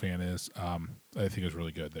Liverpool fan is. I think it was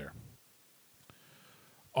really good there.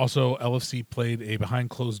 Also, LFC played a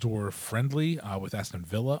behind-closed-door friendly with Aston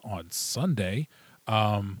Villa on Sunday.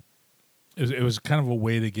 It was kind of a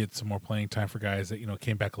way to get some more playing time for guys that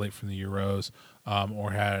came back late from the Euros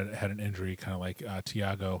or had an injury, kind of like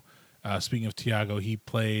Thiago. Speaking of Thiago, he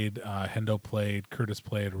played, Hendo played, Curtis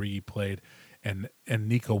played, Origi played, and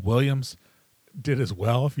Nico Williams did as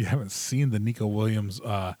well. If you haven't seen the Nico Williams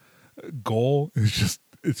goal,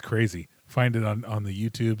 it's crazy. Find it on the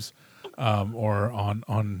YouTubes. Or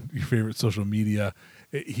on your favorite social media.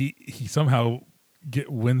 He somehow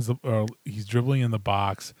he's dribbling in the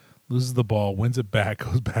box, loses the ball, wins it back,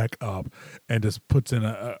 goes back up, and just puts in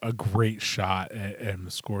a great shot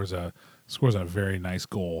and scores a very nice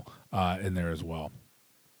goal in there as well.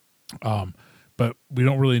 But we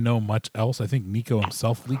don't really know much else. I think Nico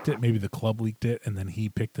himself leaked it. Maybe the club leaked it, and then he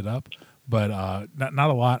picked it up. But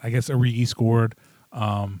not a lot. I guess Origi scored.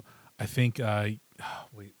 I think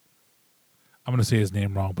wait. I'm going to say his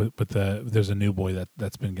name wrong, but there's a new boy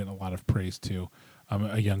that's been getting a lot of praise too,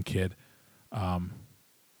 a young kid, and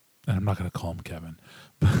I'm not going to call him Kevin,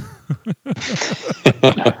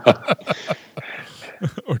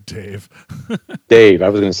 or Dave. Dave, I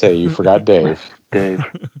was going to say you forgot Dave. Dave.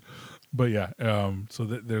 But yeah, so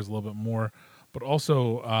there's a little bit more, but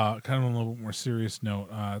also kind of on a little bit more serious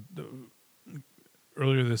note.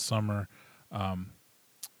 Earlier this summer,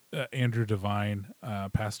 Andrew Devine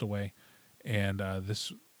passed away. And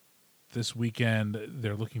this weekend,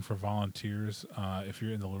 they're looking for volunteers. If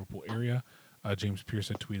you're in the Liverpool area, James Pierce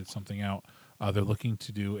had tweeted something out. They're looking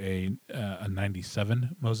to do a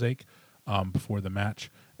 97 mosaic before the match,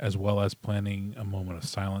 as well as planning a moment of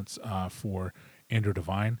silence for Andrew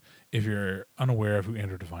Devine. If you're unaware of who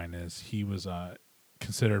Andrew Devine is, he was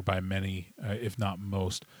considered by many, if not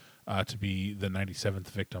most, to be the 97th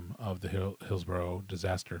victim of the Hillsborough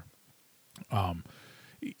disaster.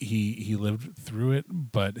 He lived through it,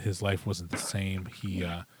 but his life wasn't the same.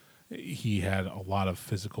 He had a lot of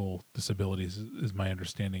physical disabilities, is my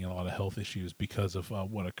understanding, and a lot of health issues because of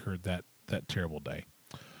what occurred that terrible day.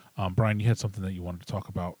 Brian, you had something that you wanted to talk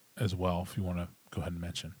about as well, if you want to go ahead and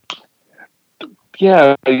mention.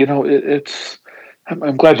 Yeah, it's.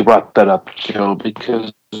 I'm glad you brought that up, Joe,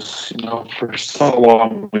 because for so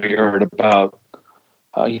long we heard about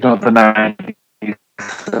the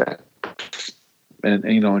 90s. And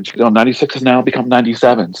 96 has now become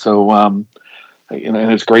 97. So, and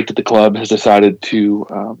it's great that the club has decided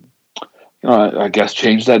to, I guess,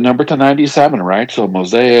 change that number to 97, right? So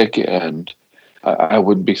mosaic, and I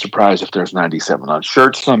wouldn't be surprised if there's 97 on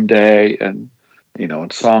shirts someday, and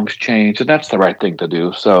and songs change, and that's the right thing to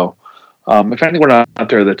do. So, if anyone out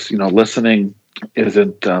there that's listening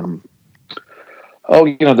isn't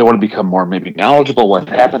they want to become more maybe knowledgeable what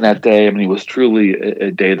happened that day. I mean, it was truly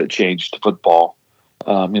a day that changed football.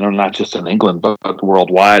 Not just in England but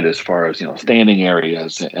worldwide, as far as standing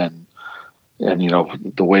areas and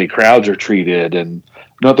the way crowds are treated. And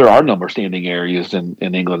there are no more standing areas in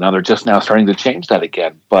England now. They're just now starting to change that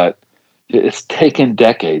again, but it's taken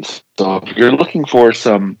decades. So if you're looking for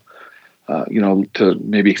some, to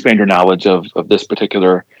maybe expand your knowledge of this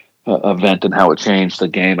particular event and how it changed the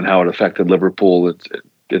game and how it affected Liverpool and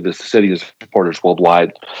the city's supporters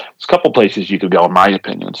worldwide, there's a couple places you could go, in my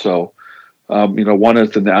opinion. So, one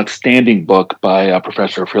is an outstanding book by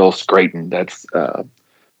Professor Phil Scraton. That's Scraton.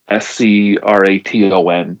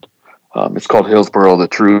 It's called Hillsborough: The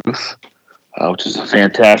Truth, which is a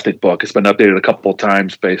fantastic book. It's been updated a couple of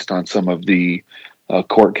times based on some of the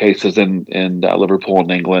court cases in Liverpool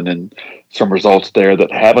and England, and some results there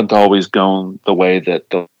that haven't always gone the way that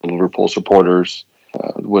the Liverpool supporters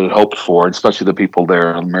would have hoped for, especially the people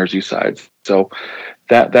there on Merseyside. So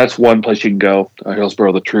that's one place you can go,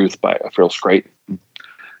 Hillsborough: The Truth by Phil Scraton.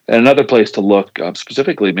 And another place to look,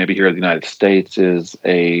 specifically maybe here in the United States, is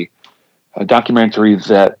a documentary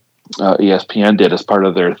that ESPN did as part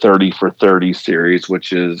of their 30 for 30 series,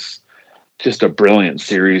 which is just a brilliant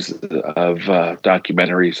series of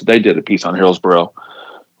documentaries. They did a piece on Hillsborough,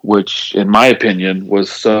 which, in my opinion,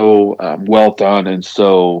 was so well done and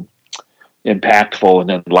so impactful and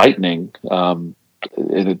enlightening. And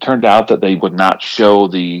it turned out that they would not show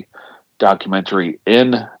the documentary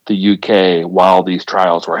in the UK while these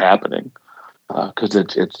trials were happening because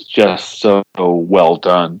it's just so well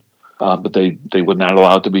done. But they would not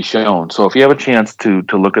allow it to be shown. So if you have a chance to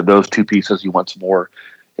look at those two pieces, you want some more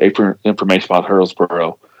information about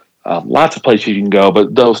Hillsborough, lots of places you can go,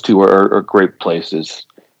 but those two are great places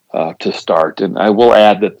to start. And I will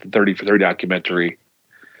add that the 30 for 30 documentary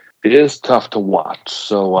is tough to watch.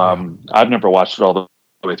 So I've never watched it all the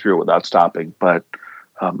way through without stopping, but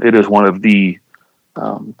it is one of the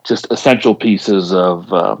just essential pieces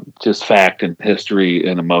of just fact and history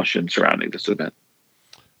and emotion surrounding this event.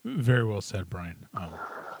 Very well said, Brian.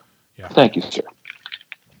 Yeah. Thank you, sir.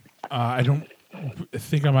 I don't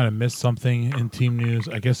think I might have missed something in team news.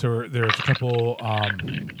 I guess there's a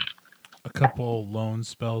couple loan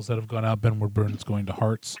spells that have gone out. Ben Woodburn's going to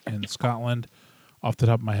Hearts in Scotland, off the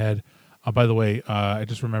top of my head. By the way, I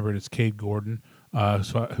just remembered it's Cade Gordon,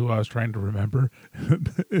 who I was trying to remember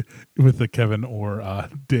with the Kevin or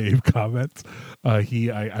Dave comments.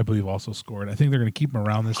 I believe also scored. I think they're going to keep him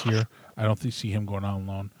around this year. I don't see him going on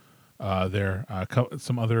loan there.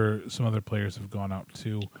 Some other players have gone out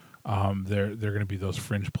too. They're going to be those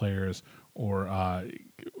fringe players or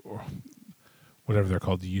whatever they're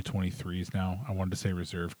called, the U23s now. I wanted to say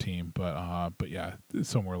reserve team, but yeah,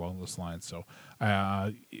 somewhere along those lines. So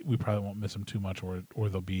we probably won't miss them too much, or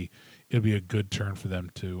it'll be a good turn for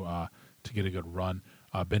them to get a good run.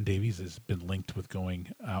 Ben Davies has been linked with going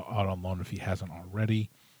out on loan if he hasn't already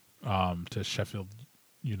to Sheffield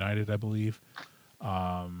United, I believe.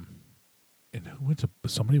 And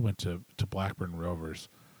somebody went to Blackburn Rovers.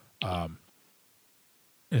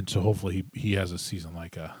 And so hopefully he has a season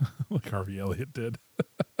like Harvey Elliott did.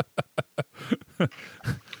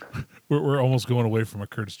 we're almost going away from a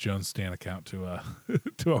Curtis Jones Stan account to a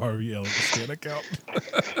Harvey Elliott Stan account.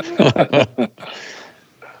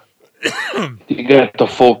 You got the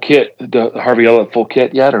full kit, the Harvey Elliott full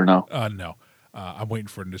kit yet, or no? No. I'm waiting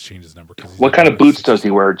for him to change his number. What kind of boots does he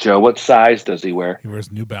wear, Joe? What size does he wear? He wears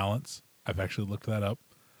New Balance. I've actually looked that up.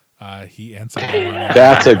 He and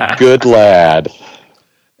That's a good lad.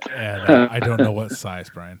 And I don't know what size,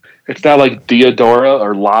 Brian. It's not like Diodora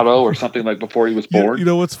or Lotto or something like before he was born. You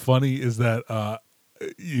know what's funny is that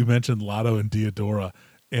you mentioned Lotto and Diodora,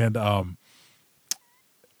 and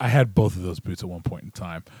I had both of those boots at one point in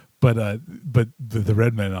time. But the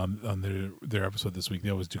Redmen on their episode this week, they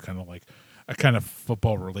always do kind of like a kind of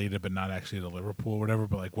football related, but not actually to Liverpool or whatever.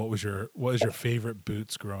 But like, what was your favorite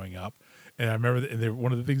boots growing up? And I remember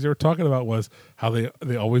one of the things they were talking about was how they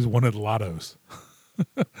always wanted Lottos.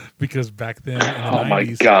 Because back then, in the 90s, my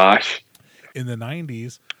gosh, in the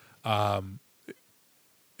 90s,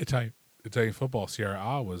 Italian football, Serie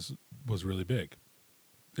A was really big,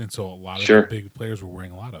 and so a lot of the big players were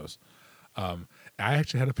wearing Lottos. I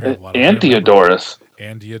actually had a pair of Lottos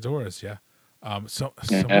and Diodoras, yeah.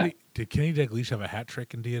 Somebody did Kenny Dalglish have a hat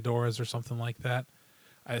trick in Diodoras or something like that?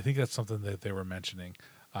 I think that's something that they were mentioning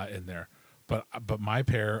in there. But my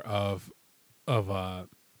pair of Lottos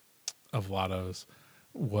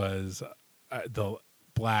was the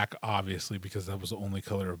black, obviously, because that was the only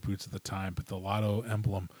color of boots at the time. But the Lotto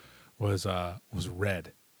emblem was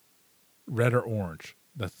red or orange.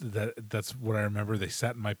 That's what I remember. They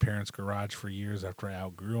sat in my parents' garage for years after I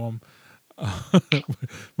outgrew them.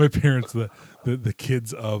 My parents, the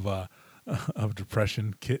kids of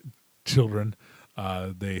depression children,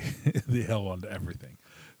 they they held on to everything.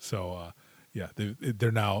 So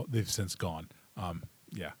they've since gone.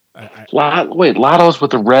 Lotto's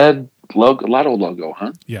with the red Lotto logo,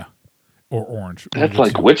 huh? Yeah, or orange. That's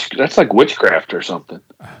like witchcraft or something.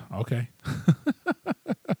 Okay.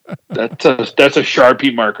 That's a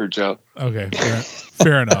Sharpie marker, Joe. Okay,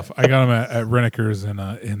 fair enough. I got them at Renneker's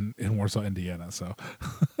in Warsaw, Indiana. So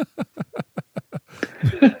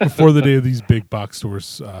before the day of these big box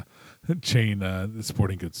stores chain the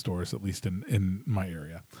sporting goods stores, at least in my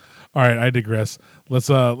area. All right, I digress. Let's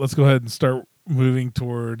go ahead and start moving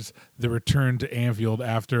towards the return to Anfield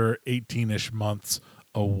after 18-ish months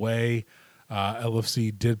away.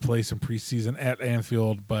 LFC did play some preseason at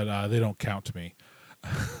Anfield, but they don't count to me.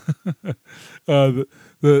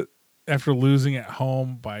 After losing at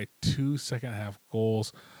home by 2 second-half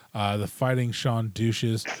goals, the Fighting Sean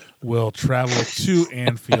Douches will travel to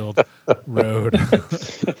Anfield Road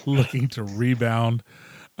looking to rebound.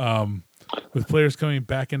 With players coming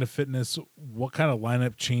back into fitness, what kind of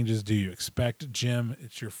lineup changes do you expect, Jim?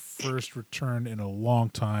 It's your first return in a long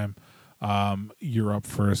time. You're up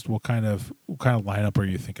first. What kind of lineup are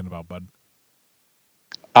you thinking about, bud?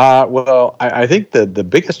 Well, I think the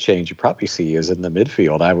biggest change you probably see is in the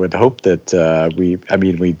midfield. I would hope that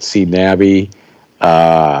we'd see Naby,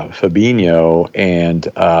 Fabinho,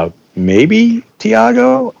 and maybe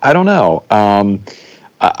Thiago. I don't know.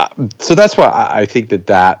 So that's why I think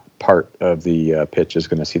that part of the pitch is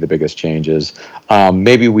going to see the biggest changes.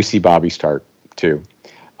 Maybe we see Bobby start too.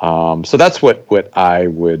 So that's what I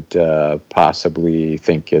would possibly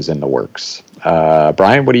think is in the works.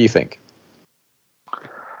 Brian, what do you think?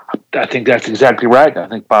 I think that's exactly right. I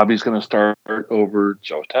think Bobby's going to start over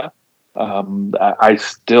Jota. I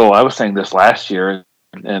was saying this last year,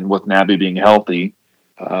 and with Naby being healthy,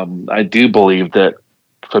 I do believe that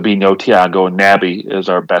Fabinho, Thiago, and Naby is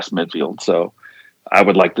our best midfield. So I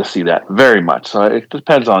would like to see that very much. So it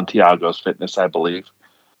depends on Thiago's fitness, I believe.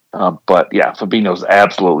 But yeah, Fabinho's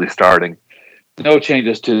absolutely starting. No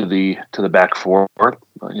changes to the back four.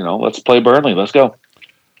 Let's play Burnley. Let's go.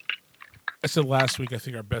 I said last week I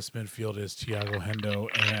think our best midfield is Thiago, Hendo,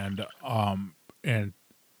 and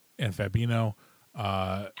Fabinho,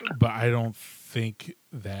 but I don't think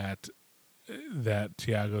that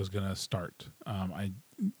Thiago is going to start.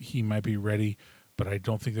 He might be ready, but I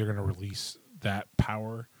don't think they're going to release that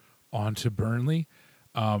power onto Burnley.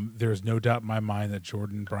 There's no doubt in my mind that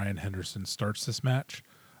Jordan Brian Henderson starts this match.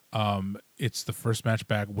 It's the first match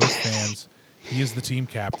back with fans. He is the team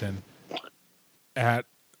captain at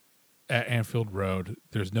Anfield Road.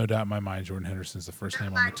 There's no doubt in my mind Jordan Henderson is the first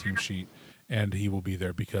name on the team sheet, and he will be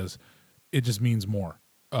there because it just means more.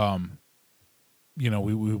 We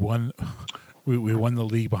won the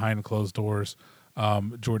league behind closed doors.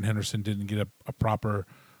 Jordan Henderson didn't get a proper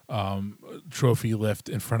trophy lift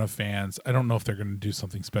in front of fans. I don't know if they're going to do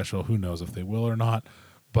something special. Who knows if they will or not?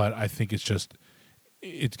 But I think the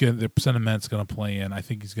sentiment's going to play in. I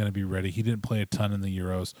think he's going to be ready. He didn't play a ton in the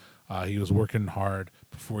Euros. He was working hard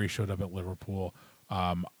before he showed up at Liverpool.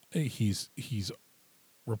 He's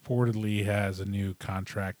reportedly has a new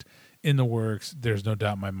contract in the works. There's no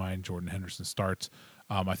doubt in my mind Jordan Henderson starts.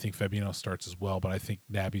 I think Fabinho starts as well, but I think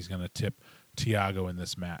Naby's going to tip Thiago in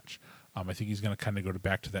this match. I think he's going to kind of go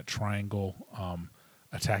back to that triangle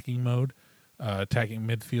attacking mode, attacking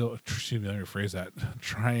midfield. Excuse me, let me rephrase that.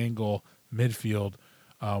 Triangle midfield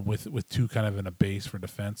with two kind of in a base for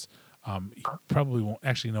defense. He probably won't.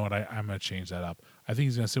 Actually, you know what? I'm going to change that up. I think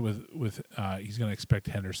he's going to sit with he's going to expect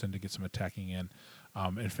Henderson to get some attacking in,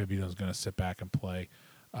 and Fabinho's going to sit back and play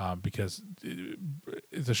because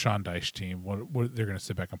it's a Sean Dyche team. What they're going to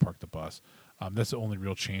sit back and park the bus. That's the only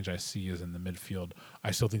real change I see is in the midfield.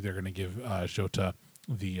 I still think they're going to give Jota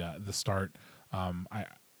the start. I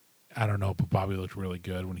don't know, but Bobby looked really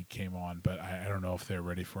good when he came on, but I don't know if they're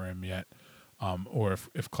ready for him yet. Or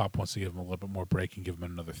if Klopp wants to give him a little bit more break and give him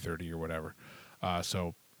another 30 or whatever.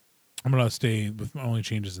 So I'm going to stay with my only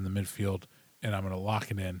changes in the midfield, and I'm going to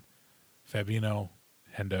lock it in Fabinho,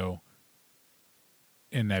 Hendo,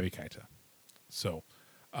 and Naby Keita. So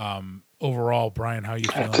overall, Brian, how are you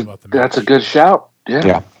feeling about the match? That's a good shout.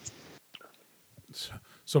 Yeah.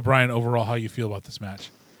 So Brian, overall, how you feel about this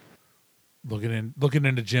match? Looking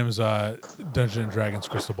into Jim's Dungeons and Dragons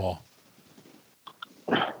crystal ball.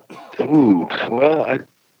 Ooh, well,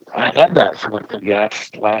 I had that for like the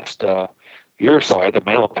last year or so. I had to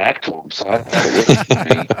mail it back to him, so I thought it was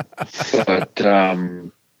me. But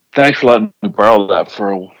thanks for letting me borrow that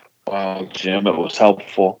for a Wow, Jim, it was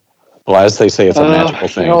helpful. Well, as they say, it's a magical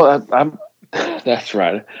thing. I'm that's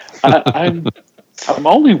right. I'm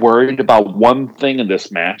only worried about one thing in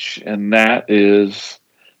this match, and that is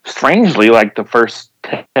strangely like the first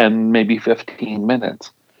 10, maybe 15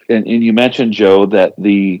 minutes. And you mentioned, Joe, that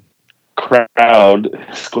the crowd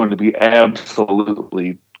is going to be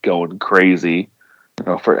absolutely going crazy.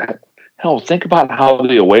 Think about how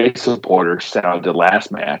the away supporters sounded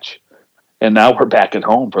last match. And now we're back at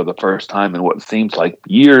home for the first time in what seems like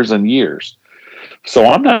years and years. So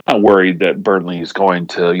I'm not worried that Burnley is going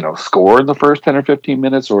to, score in the first 10 or 15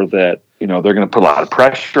 minutes, or that, they're going to put a lot of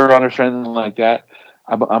pressure on us or anything like that.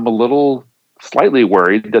 I'm a little slightly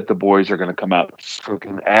worried that the boys are going to come out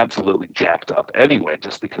freaking absolutely jacked up anyway,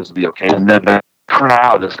 just because of the occasion. And then the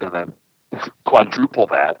crowd is going to quadruple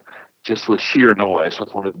that just with sheer noise,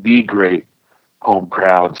 with one of the great home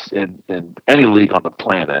crowds in any league on the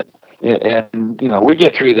planet. And we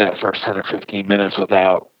get through that first 10 or 15 minutes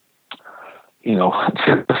without,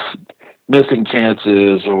 missing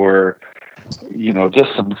chances or, just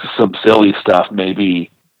some silly stuff, maybe,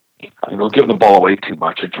 giving the ball away too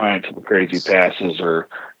much or trying some crazy passes or,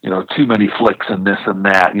 too many flicks and this and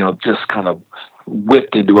that, just kind of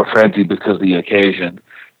whipped into a frenzy because of the occasion.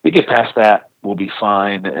 We get past that, we'll be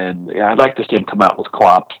fine. And I'd like to see him come out with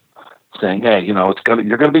Klopp saying, hey, you're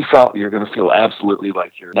going to feel absolutely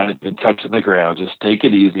like you're not even touching the ground. Just take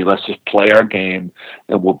it easy. Let's just play our game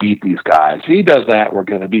and we'll beat these guys. If he does that, we're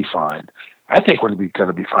going to be fine. I think we're going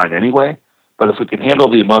to be fine anyway. But if we can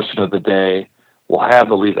handle the emotion of the day, we'll have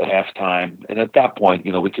the lead at halftime. And at that point,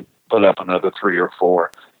 we could put up another 3 or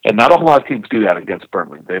 4. And not a whole lot of teams do that against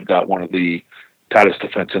Burnley. They've got one of the tightest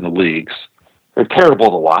defense in the leagues. They're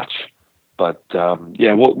terrible to watch. But,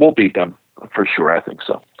 we'll beat them for sure. I think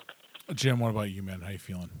so. Jim, what about you, man? How you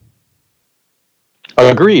feeling?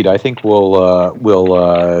 Agreed. I think we'll I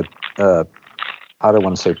don't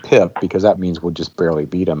want to say pip because that means we'll just barely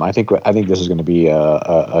beat them. I think this is going to be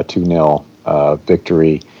a 2-0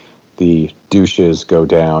 victory. The douches go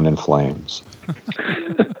down in flames.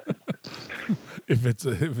 if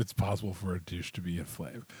it's possible for a douche to be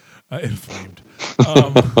inflamed. Wow.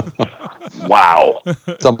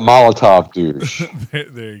 It's a Molotov douche.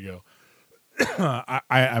 there you go.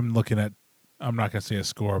 I'm looking at. I'm not going to say a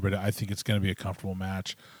score, but I think it's going to be a comfortable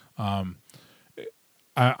match. I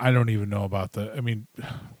don't even know about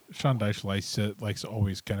Sean Dyche likes to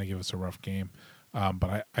always kind of give us a rough game,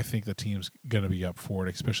 but I think the team's going to be up for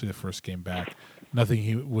it, especially the first game back. Nothing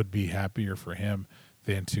he would be happier for him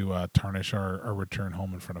than to tarnish our return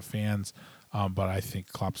home in front of fans. But I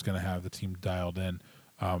think Klopp's going to have the team dialed in.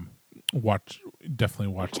 Definitely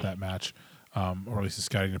watch that match. Or at least the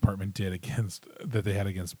scouting department did that they had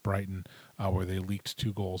against Brighton, where they leaked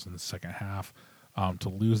 2 goals in the second half to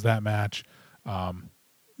lose that match.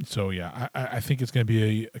 So yeah, I think it's going to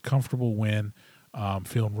be a comfortable win.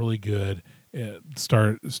 Feeling really good.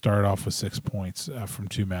 Start off with 6 points from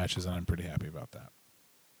 2 matches, and I'm pretty happy about that.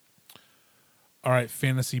 All right,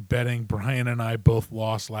 fantasy betting. Brian and I both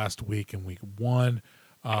lost last week in week 1.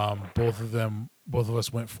 Both of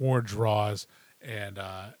us went 4 draws, and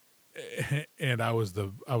I was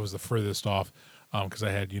the furthest off because I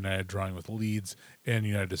had United drawing with Leeds, and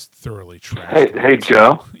United just thoroughly trashed. Hey,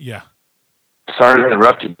 Joe. Yeah. Sorry to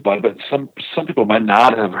interrupt you, bud, but some people might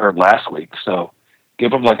not have heard last week, so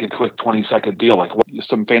give them like a quick 20-second deal, like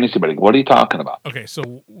some fantasy betting. What are you talking about? Okay,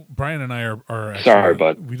 so Brian and I are actually, sorry,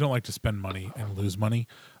 bud. We don't like to spend money and lose money,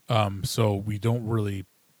 so we don't really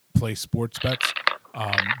play sports bets.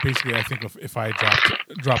 Basically, I think if I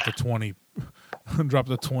dropped the 20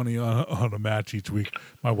 on a match each week,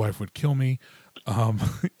 my wife would kill me,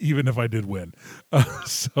 even if I did win.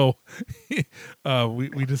 So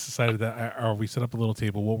we just decided that we set up a little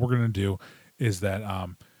table. What we're going to do is that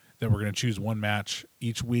we're going to choose one match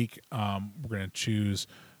each week. We're going to choose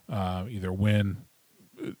either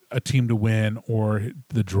a team to win or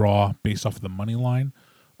the draw based off of the money line.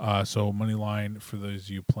 So money line, for those of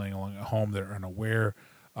you playing along at home that are unaware,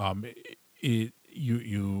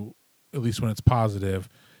 you at least when it's positive,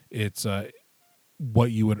 it's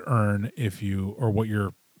what you would earn what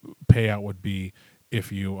your payout would be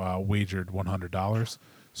if you wagered $100.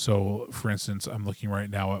 So, for instance, I'm looking right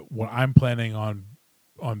now at what I'm planning on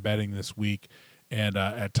betting this week, and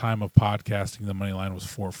at time of podcasting, the money line was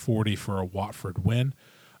 $4.40 for a Watford win,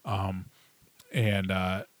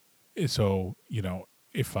 so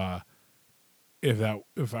if I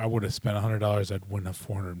would have spent $100, I'd win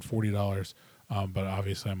 $440. But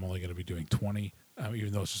obviously, I'm only going to be doing 20,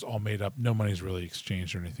 even though it's just all made up. No money's really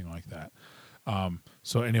exchanged or anything like that.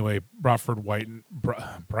 So anyway,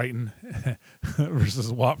 Brighton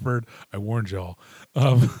versus Watford. I warned y'all.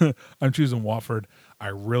 I'm choosing Watford.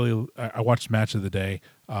 I watched match of the day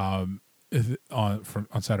on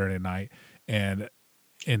Saturday night, and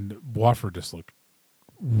Watford just looked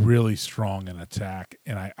really strong in attack,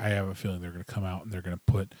 and I have a feeling they're going to come out and they're going to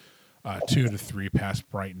put 2 to 3 past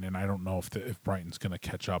Brighton, and I don't know if Brighton's going to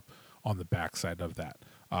catch up on the backside of that.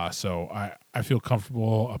 So I feel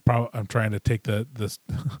comfortable. I'm trying to take the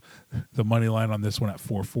money line on this one at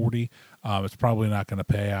 440. It's probably not going to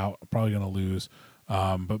pay out. I'm probably going to lose.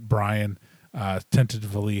 But Brian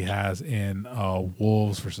tentatively has in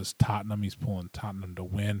Wolves versus Tottenham. He's pulling Tottenham to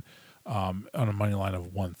win on a money line of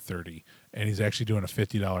 130, and he's actually doing a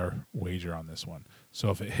 $50 wager on this one. So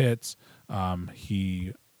if it hits,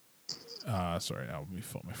 sorry, let me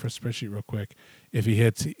fill my first spreadsheet real quick. If he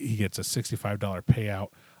hits, he gets a $65 payout,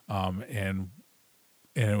 but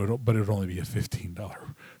it would only be a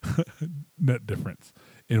 $15 net difference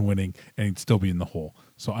in winning, and he'd still be in the hole.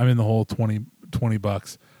 So I'm in the hole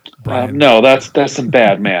 $20. Brian, no, that's some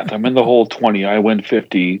bad math. I'm in the hole 20. I win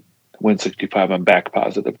 50, win 65. I'm back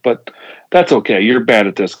positive, but that's okay. You're bad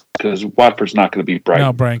at this because Watford's not going to beat Brighton.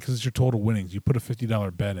 No, Brian, because it's your total winnings. You put a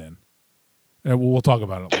 $50 bet in, and we'll talk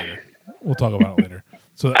about it later.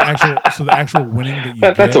 So the actual winning that you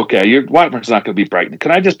that's okay. Watford's not going to beat Brighton.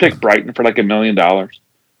 Can I just pick Brighton for like $1 million?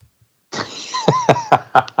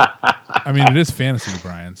 I mean, it is fantasy,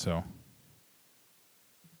 Brian. So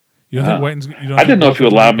you don't think Whiten's? I didn't know if you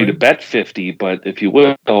allowed me to bet 50, but if you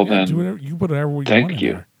will, then do whatever, you put whatever you thank want in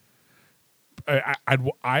you. There.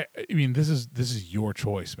 I mean, this is your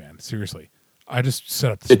choice, man. Seriously, I just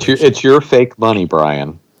set up. It's your fake money,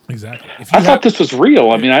 Brian. Exactly. I thought this was real.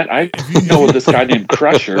 I mean, I know this guy named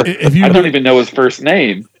Crusher. I don't even know his first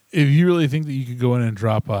name. If you really think that you could go in and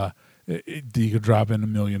drop you could drop in $1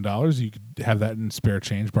 million, you could have that in spare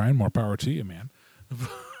change, Brian. More power to you, man.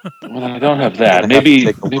 Well, I don't have that. Maybe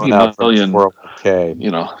 $1 million.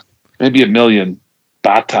 Maybe $1 million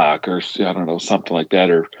Batak or I don't know, something like that,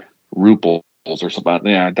 or rubles or something.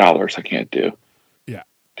 Yeah, dollars. I can't do. Yeah,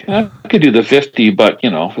 I could do the 50, but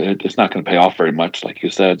it's not going to pay off very much, like you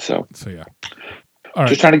said. So yeah. All right.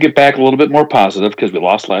 Just trying to get back a little bit more positive because we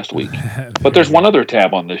lost last week. But there's one other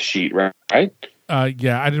tab on this sheet, right?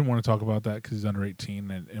 Yeah, I didn't want to talk about that because he's under 18,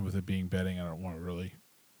 and with it being betting, I don't want to really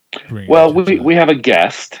bring. Well, we have a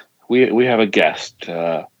guest. We have a guest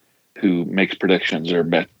who makes predictions or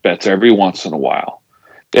bets every once in a while,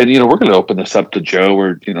 and we're going to open this up to Joe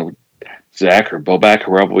or Zach or Bobak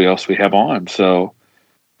or whoever else we have on. So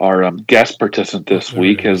our guest participant this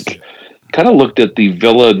week has kind of looked at the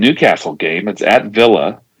Villa Newcastle game. It's at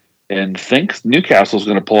Villa, and thinks Newcastle's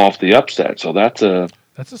going to pull off the upset. So that's a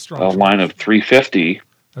strong line of 350.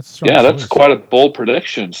 That's quite a bold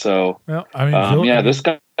prediction. So, well, I mean, this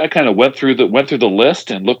guy kind of went through the list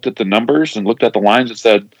and looked at the numbers and looked at the lines and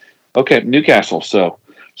said, "Okay, Newcastle." So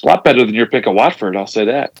it's a lot better than your pick of Watford. I'll say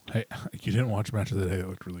that. Hey, you didn't watch Match of the Day. It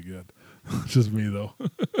looked really good. It's just me though.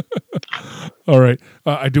 All right,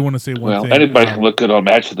 I do want to say one thing. Well, anybody can look good on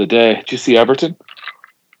Match of the Day. Did you see Everton?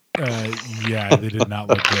 Yeah, they did not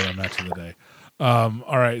look good on Match of the Day.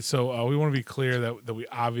 All right, so we want to be clear that we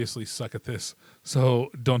obviously suck at this,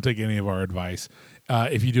 so don't take any of our advice.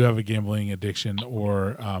 If you do have a gambling addiction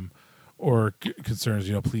or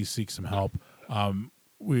concerns, please seek some help.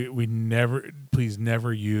 Please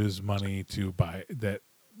never use money to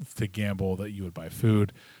gamble that you would buy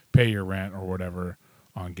food, pay your rent or whatever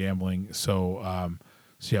on gambling. So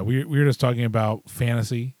yeah, we're just talking about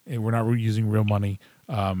fantasy, and we're not using real money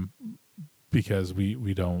because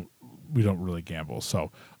we don't really gamble.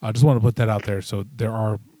 So I just want to put that out there. So there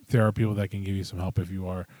are people that can give you some help if you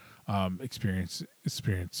are experiencing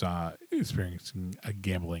a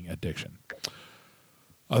gambling addiction.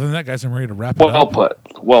 Other than that, guys, I'm ready to wrap it up.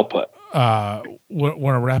 Well put. Want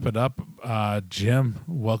to wrap it up. Jim,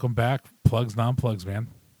 welcome back. Plugs, non-plugs, man.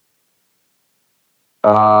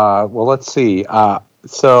 Well, let's see.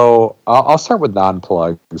 So I'll start with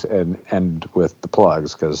non-plugs and end with the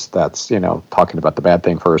plugs because that's, talking about the bad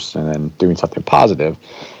thing first and then doing something positive.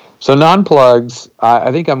 So non-plugs, I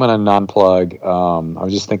think I'm going to non-plug. I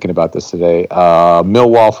was just thinking about this today.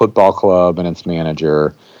 Millwall Football Club and its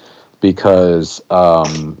manager, because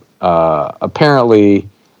apparently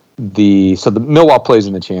the Millwall plays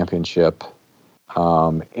in the championship.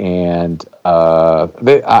 If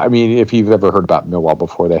you've ever heard about Millwall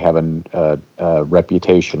before, they have a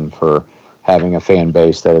reputation for having a fan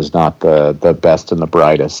base that is not the best and the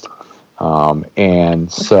brightest.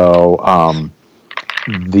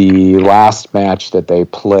 the last match that they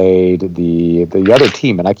played, the other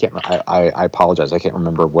team, and I apologize, I can't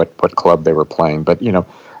remember what club they were playing, but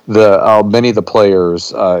the many of the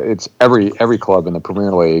players, it's every club in the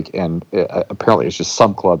Premier League, and apparently it's just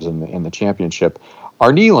some clubs in the Championship,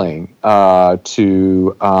 are kneeling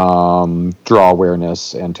to draw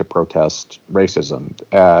awareness and to protest racism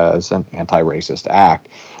as an anti-racist act.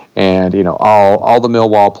 And all the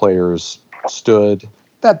Millwall players stood.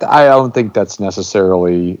 That I don't think that's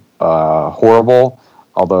necessarily horrible.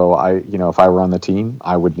 Although if I were on the team,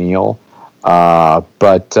 I would kneel.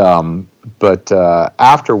 But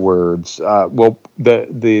afterwards, the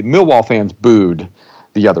Millwall fans booed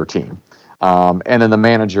the other team, and then the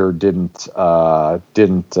manager didn't go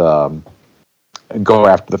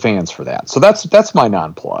after the fans for that. So that's my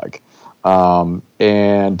non-plug.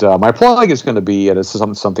 And my plug is going to be, this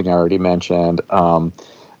is something I already mentioned,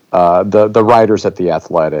 the writers at The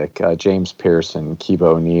Athletic, James Pearson, Kiva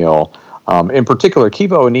O'Neill. In particular,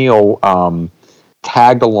 Kiva O'Neill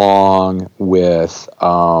tagged along with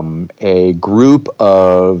a group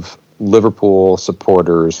of Liverpool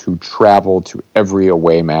supporters who traveled to every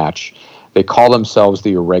away match. They call themselves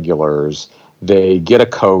the Irregulars. They get a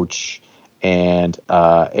coach, and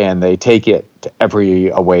they take it to every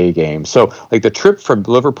away game. So, like, the trip from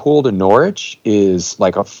Liverpool to Norwich is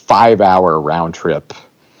like a 5-hour round trip.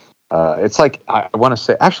 It's like, I want to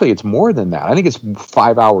say, actually, it's more than that. I think it's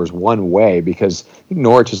 5 hours one way, because I think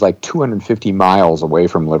Norwich is like 250 miles away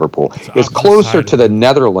from Liverpool. It's closer to the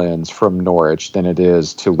Netherlands from Norwich than it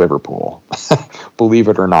is to Liverpool, believe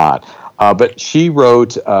it or not. But she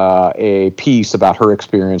wrote a piece about her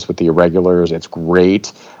experience with the Irregulars. It's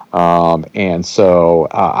great. And so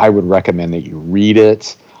I would recommend that you read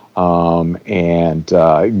it.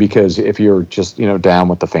 Because if you're just, down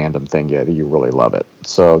with the fandom thing, you really love it.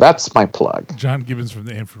 So that's my plug. John Gibbons from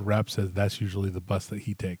the Anfield Rap says that's usually the bus that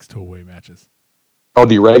he takes to away matches. Oh,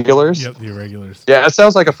 the Irregulars? Yep, the Irregulars. Yeah, it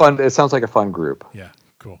sounds like a fun group. Yeah,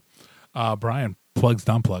 cool. Brian, plugs,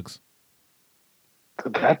 non-plugs.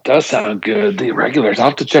 That does sound good. The Irregulars. I'll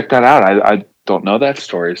have to check that out. I don't know that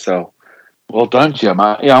story. So well done, Jim.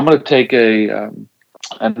 I'm going to take a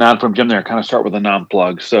nod from Jim there, kind of start with a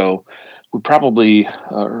non-plug. So we probably,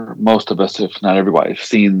 or most of us, if not everybody, have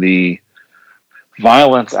seen the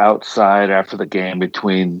violence outside after the game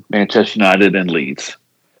between Manchester United and Leeds.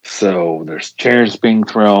 So there's chairs being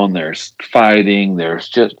thrown, there's fighting, there's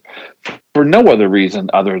just for no other reason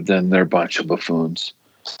other than they're a bunch of buffoons.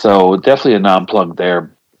 So definitely a non-plug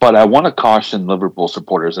there. But I want to caution Liverpool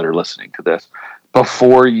supporters that are listening to this,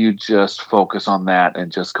 before you just focus on that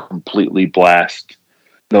and just completely blast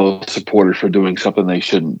those supporters for doing something they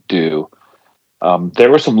shouldn't do. There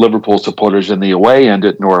were some Liverpool supporters in the away end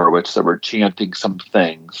at Norwich that were chanting some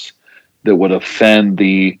things that would offend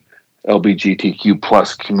the LGBTQ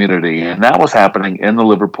plus community, and that was happening in the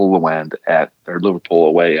Liverpool away end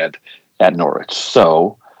at Norwich.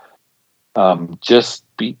 So just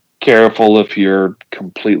be careful if you're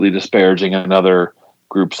completely disparaging another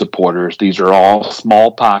group supporters. These are all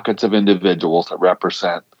small pockets of individuals that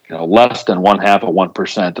represent less than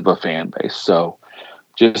 0.5% of a fan base. So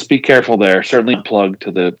just be careful there. Certainly plug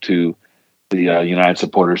to the United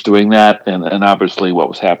supporters doing that. And obviously what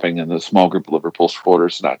was happening in the small group of Liverpool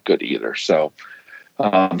supporters is not good either. So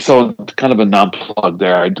kind of a non-plug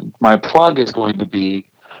there. My plug is going to be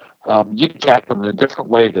Union Jack in a different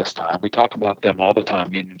way this time. We talk about them all the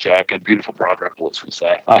time, Union Jack and Beautiful Broad Ripple, as we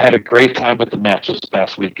say. I had a great time at the match this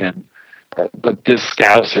past weekend. But this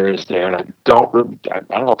Scouser is there, and I don't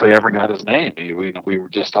know if they ever got his name. We were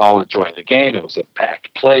just all enjoying the game. It was a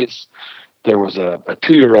packed place. There was a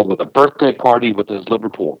 2-year-old with a birthday party with his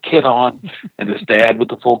Liverpool kit on, and his dad with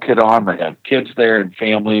the full kit on. They had kids there and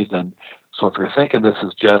families, and so if you're thinking this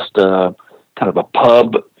is just kind of a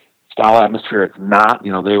pub style atmosphere, it's not.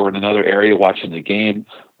 They were in another area watching the game.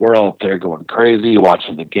 We're all up there going crazy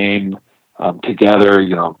watching the game together.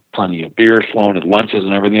 Plenty of beers flowing and lunches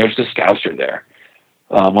and everything. There's just Scouser there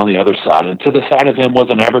on the other side. And to the side of him was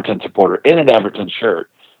an Everton supporter in an Everton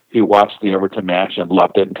shirt who watched the Everton match and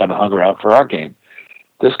loved it and kind of hung around for our game.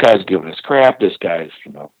 This guy's giving us crap. This guy's,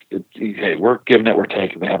 hey, we're giving it, we're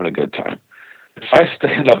taking it, having a good time. If I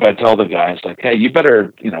stand up, I tell the guys, like, hey, you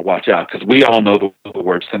better, watch out, because we all know the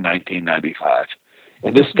words to 1995.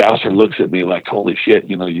 And this Scouser looks at me like, holy shit,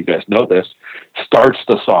 you guys know this, starts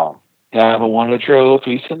the song. Haven't won a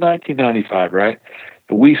trophy since 1995, right?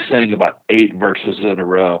 And we sang about 8 verses in a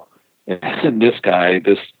row. And this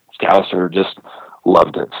Scouser just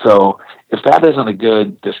loved it. So if that isn't a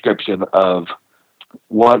good description of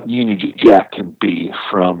what Union Jack can be,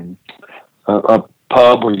 from a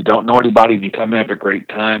pub where you don't know anybody and you come and have a great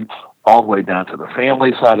time, all the way down to the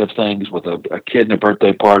family side of things with a kid and a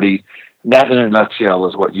birthday party. And that, in a nutshell,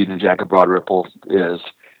 is what Union Jack of Broad Ripple is.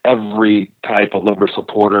 Every type of Liverpool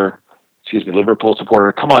supporter,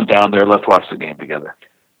 come on down there. Let's watch the game together.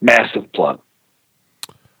 Massive plug.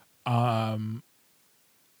 I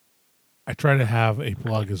try to have a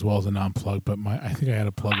plug as well as a non-plug, but I think I had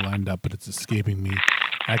a plug lined up, but it's escaping me.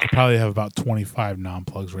 I could probably have about 25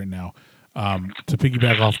 non-plugs right now. To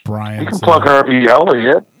piggyback off Brian's, you can plug Harvey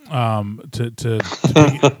Elliott. To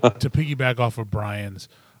piggyback off of Brian's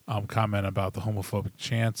comment about the homophobic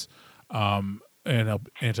chants and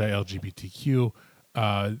anti-LGBTQ,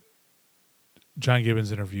 John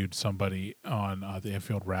Gibbons interviewed somebody on the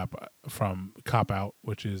Anfield Rap from Cop Out,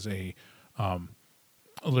 which is a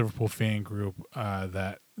Liverpool fan group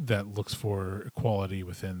that looks for equality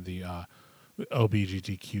within the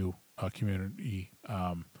LGBTQ community.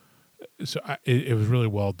 So it was really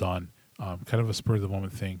well done. Kind of a spur of the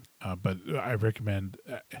moment thing, but I recommend.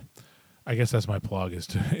 I guess that's my plug is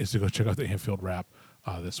to go check out the Anfield Rap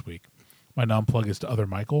this week. My non-plug is to Other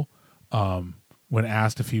Michael. When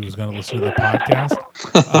asked if he was going to listen to the podcast,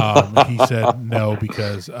 he said no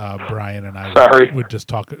because Brian and I would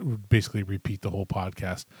just basically repeat the whole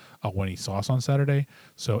podcast when he saw us on Saturday.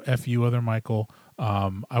 So F you, Other Michael.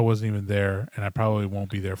 I wasn't even there, and I probably won't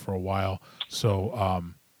be there for a while. So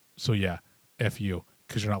yeah, F you,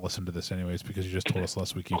 because you're not listening to this anyways because you just told us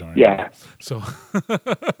last week you don't. Yeah. So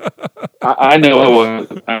I know a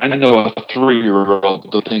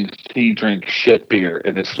 3-year-old that thinks he drinks shit beer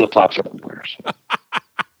and his flip flops are wears.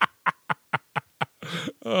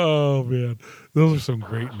 Oh man, those are some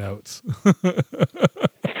great notes.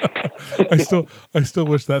 I still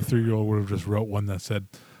wish that 3-year-old would have just wrote one that said,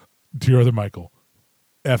 "Dear Other Michael,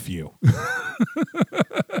 F you."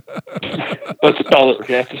 Let's spell it.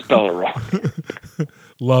 You have to spell it wrong.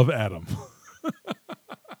 Love, Adam.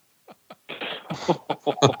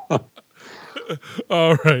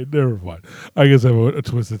 All right, never mind. I guess I have a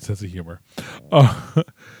twisted sense of humor.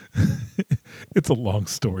 It's a long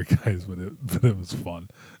story, guys, but it was fun.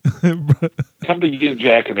 Come to you,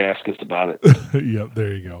 Jack, and ask us about it. Yep,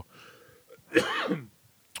 there you go.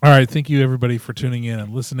 All right, thank you everybody for tuning in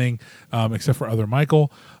and listening, except for Other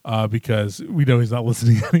Michael, because we know he's not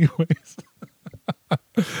listening anyways.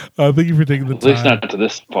 Thank you for taking the time. At least not to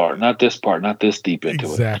this part, not this deep into it.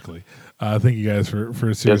 Exactly. Thank you guys for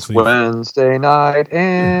seriously. It's Wednesday night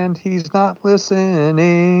and he's not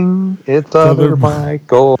listening. It's Other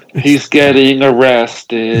Michael. He's getting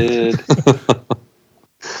arrested.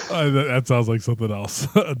 That sounds like something else,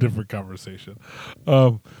 a different conversation.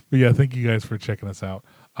 But yeah, thank you guys for checking us out.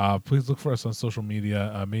 Please look for us on social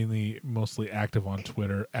media, mostly active on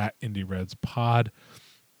Twitter at IndieRedsPod.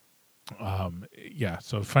 Yeah,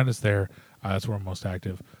 so find us there. That's where we're most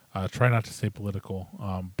active. Try not to stay political,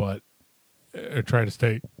 but try to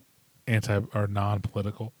stay anti or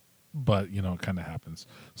non-political, but it kind of happens.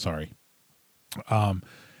 Sorry.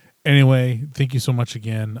 Anyway, thank you so much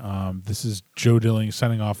again. This is Joe Dilling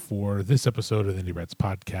signing off for this episode of the Indie Reds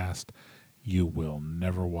podcast. You will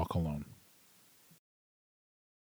never walk alone.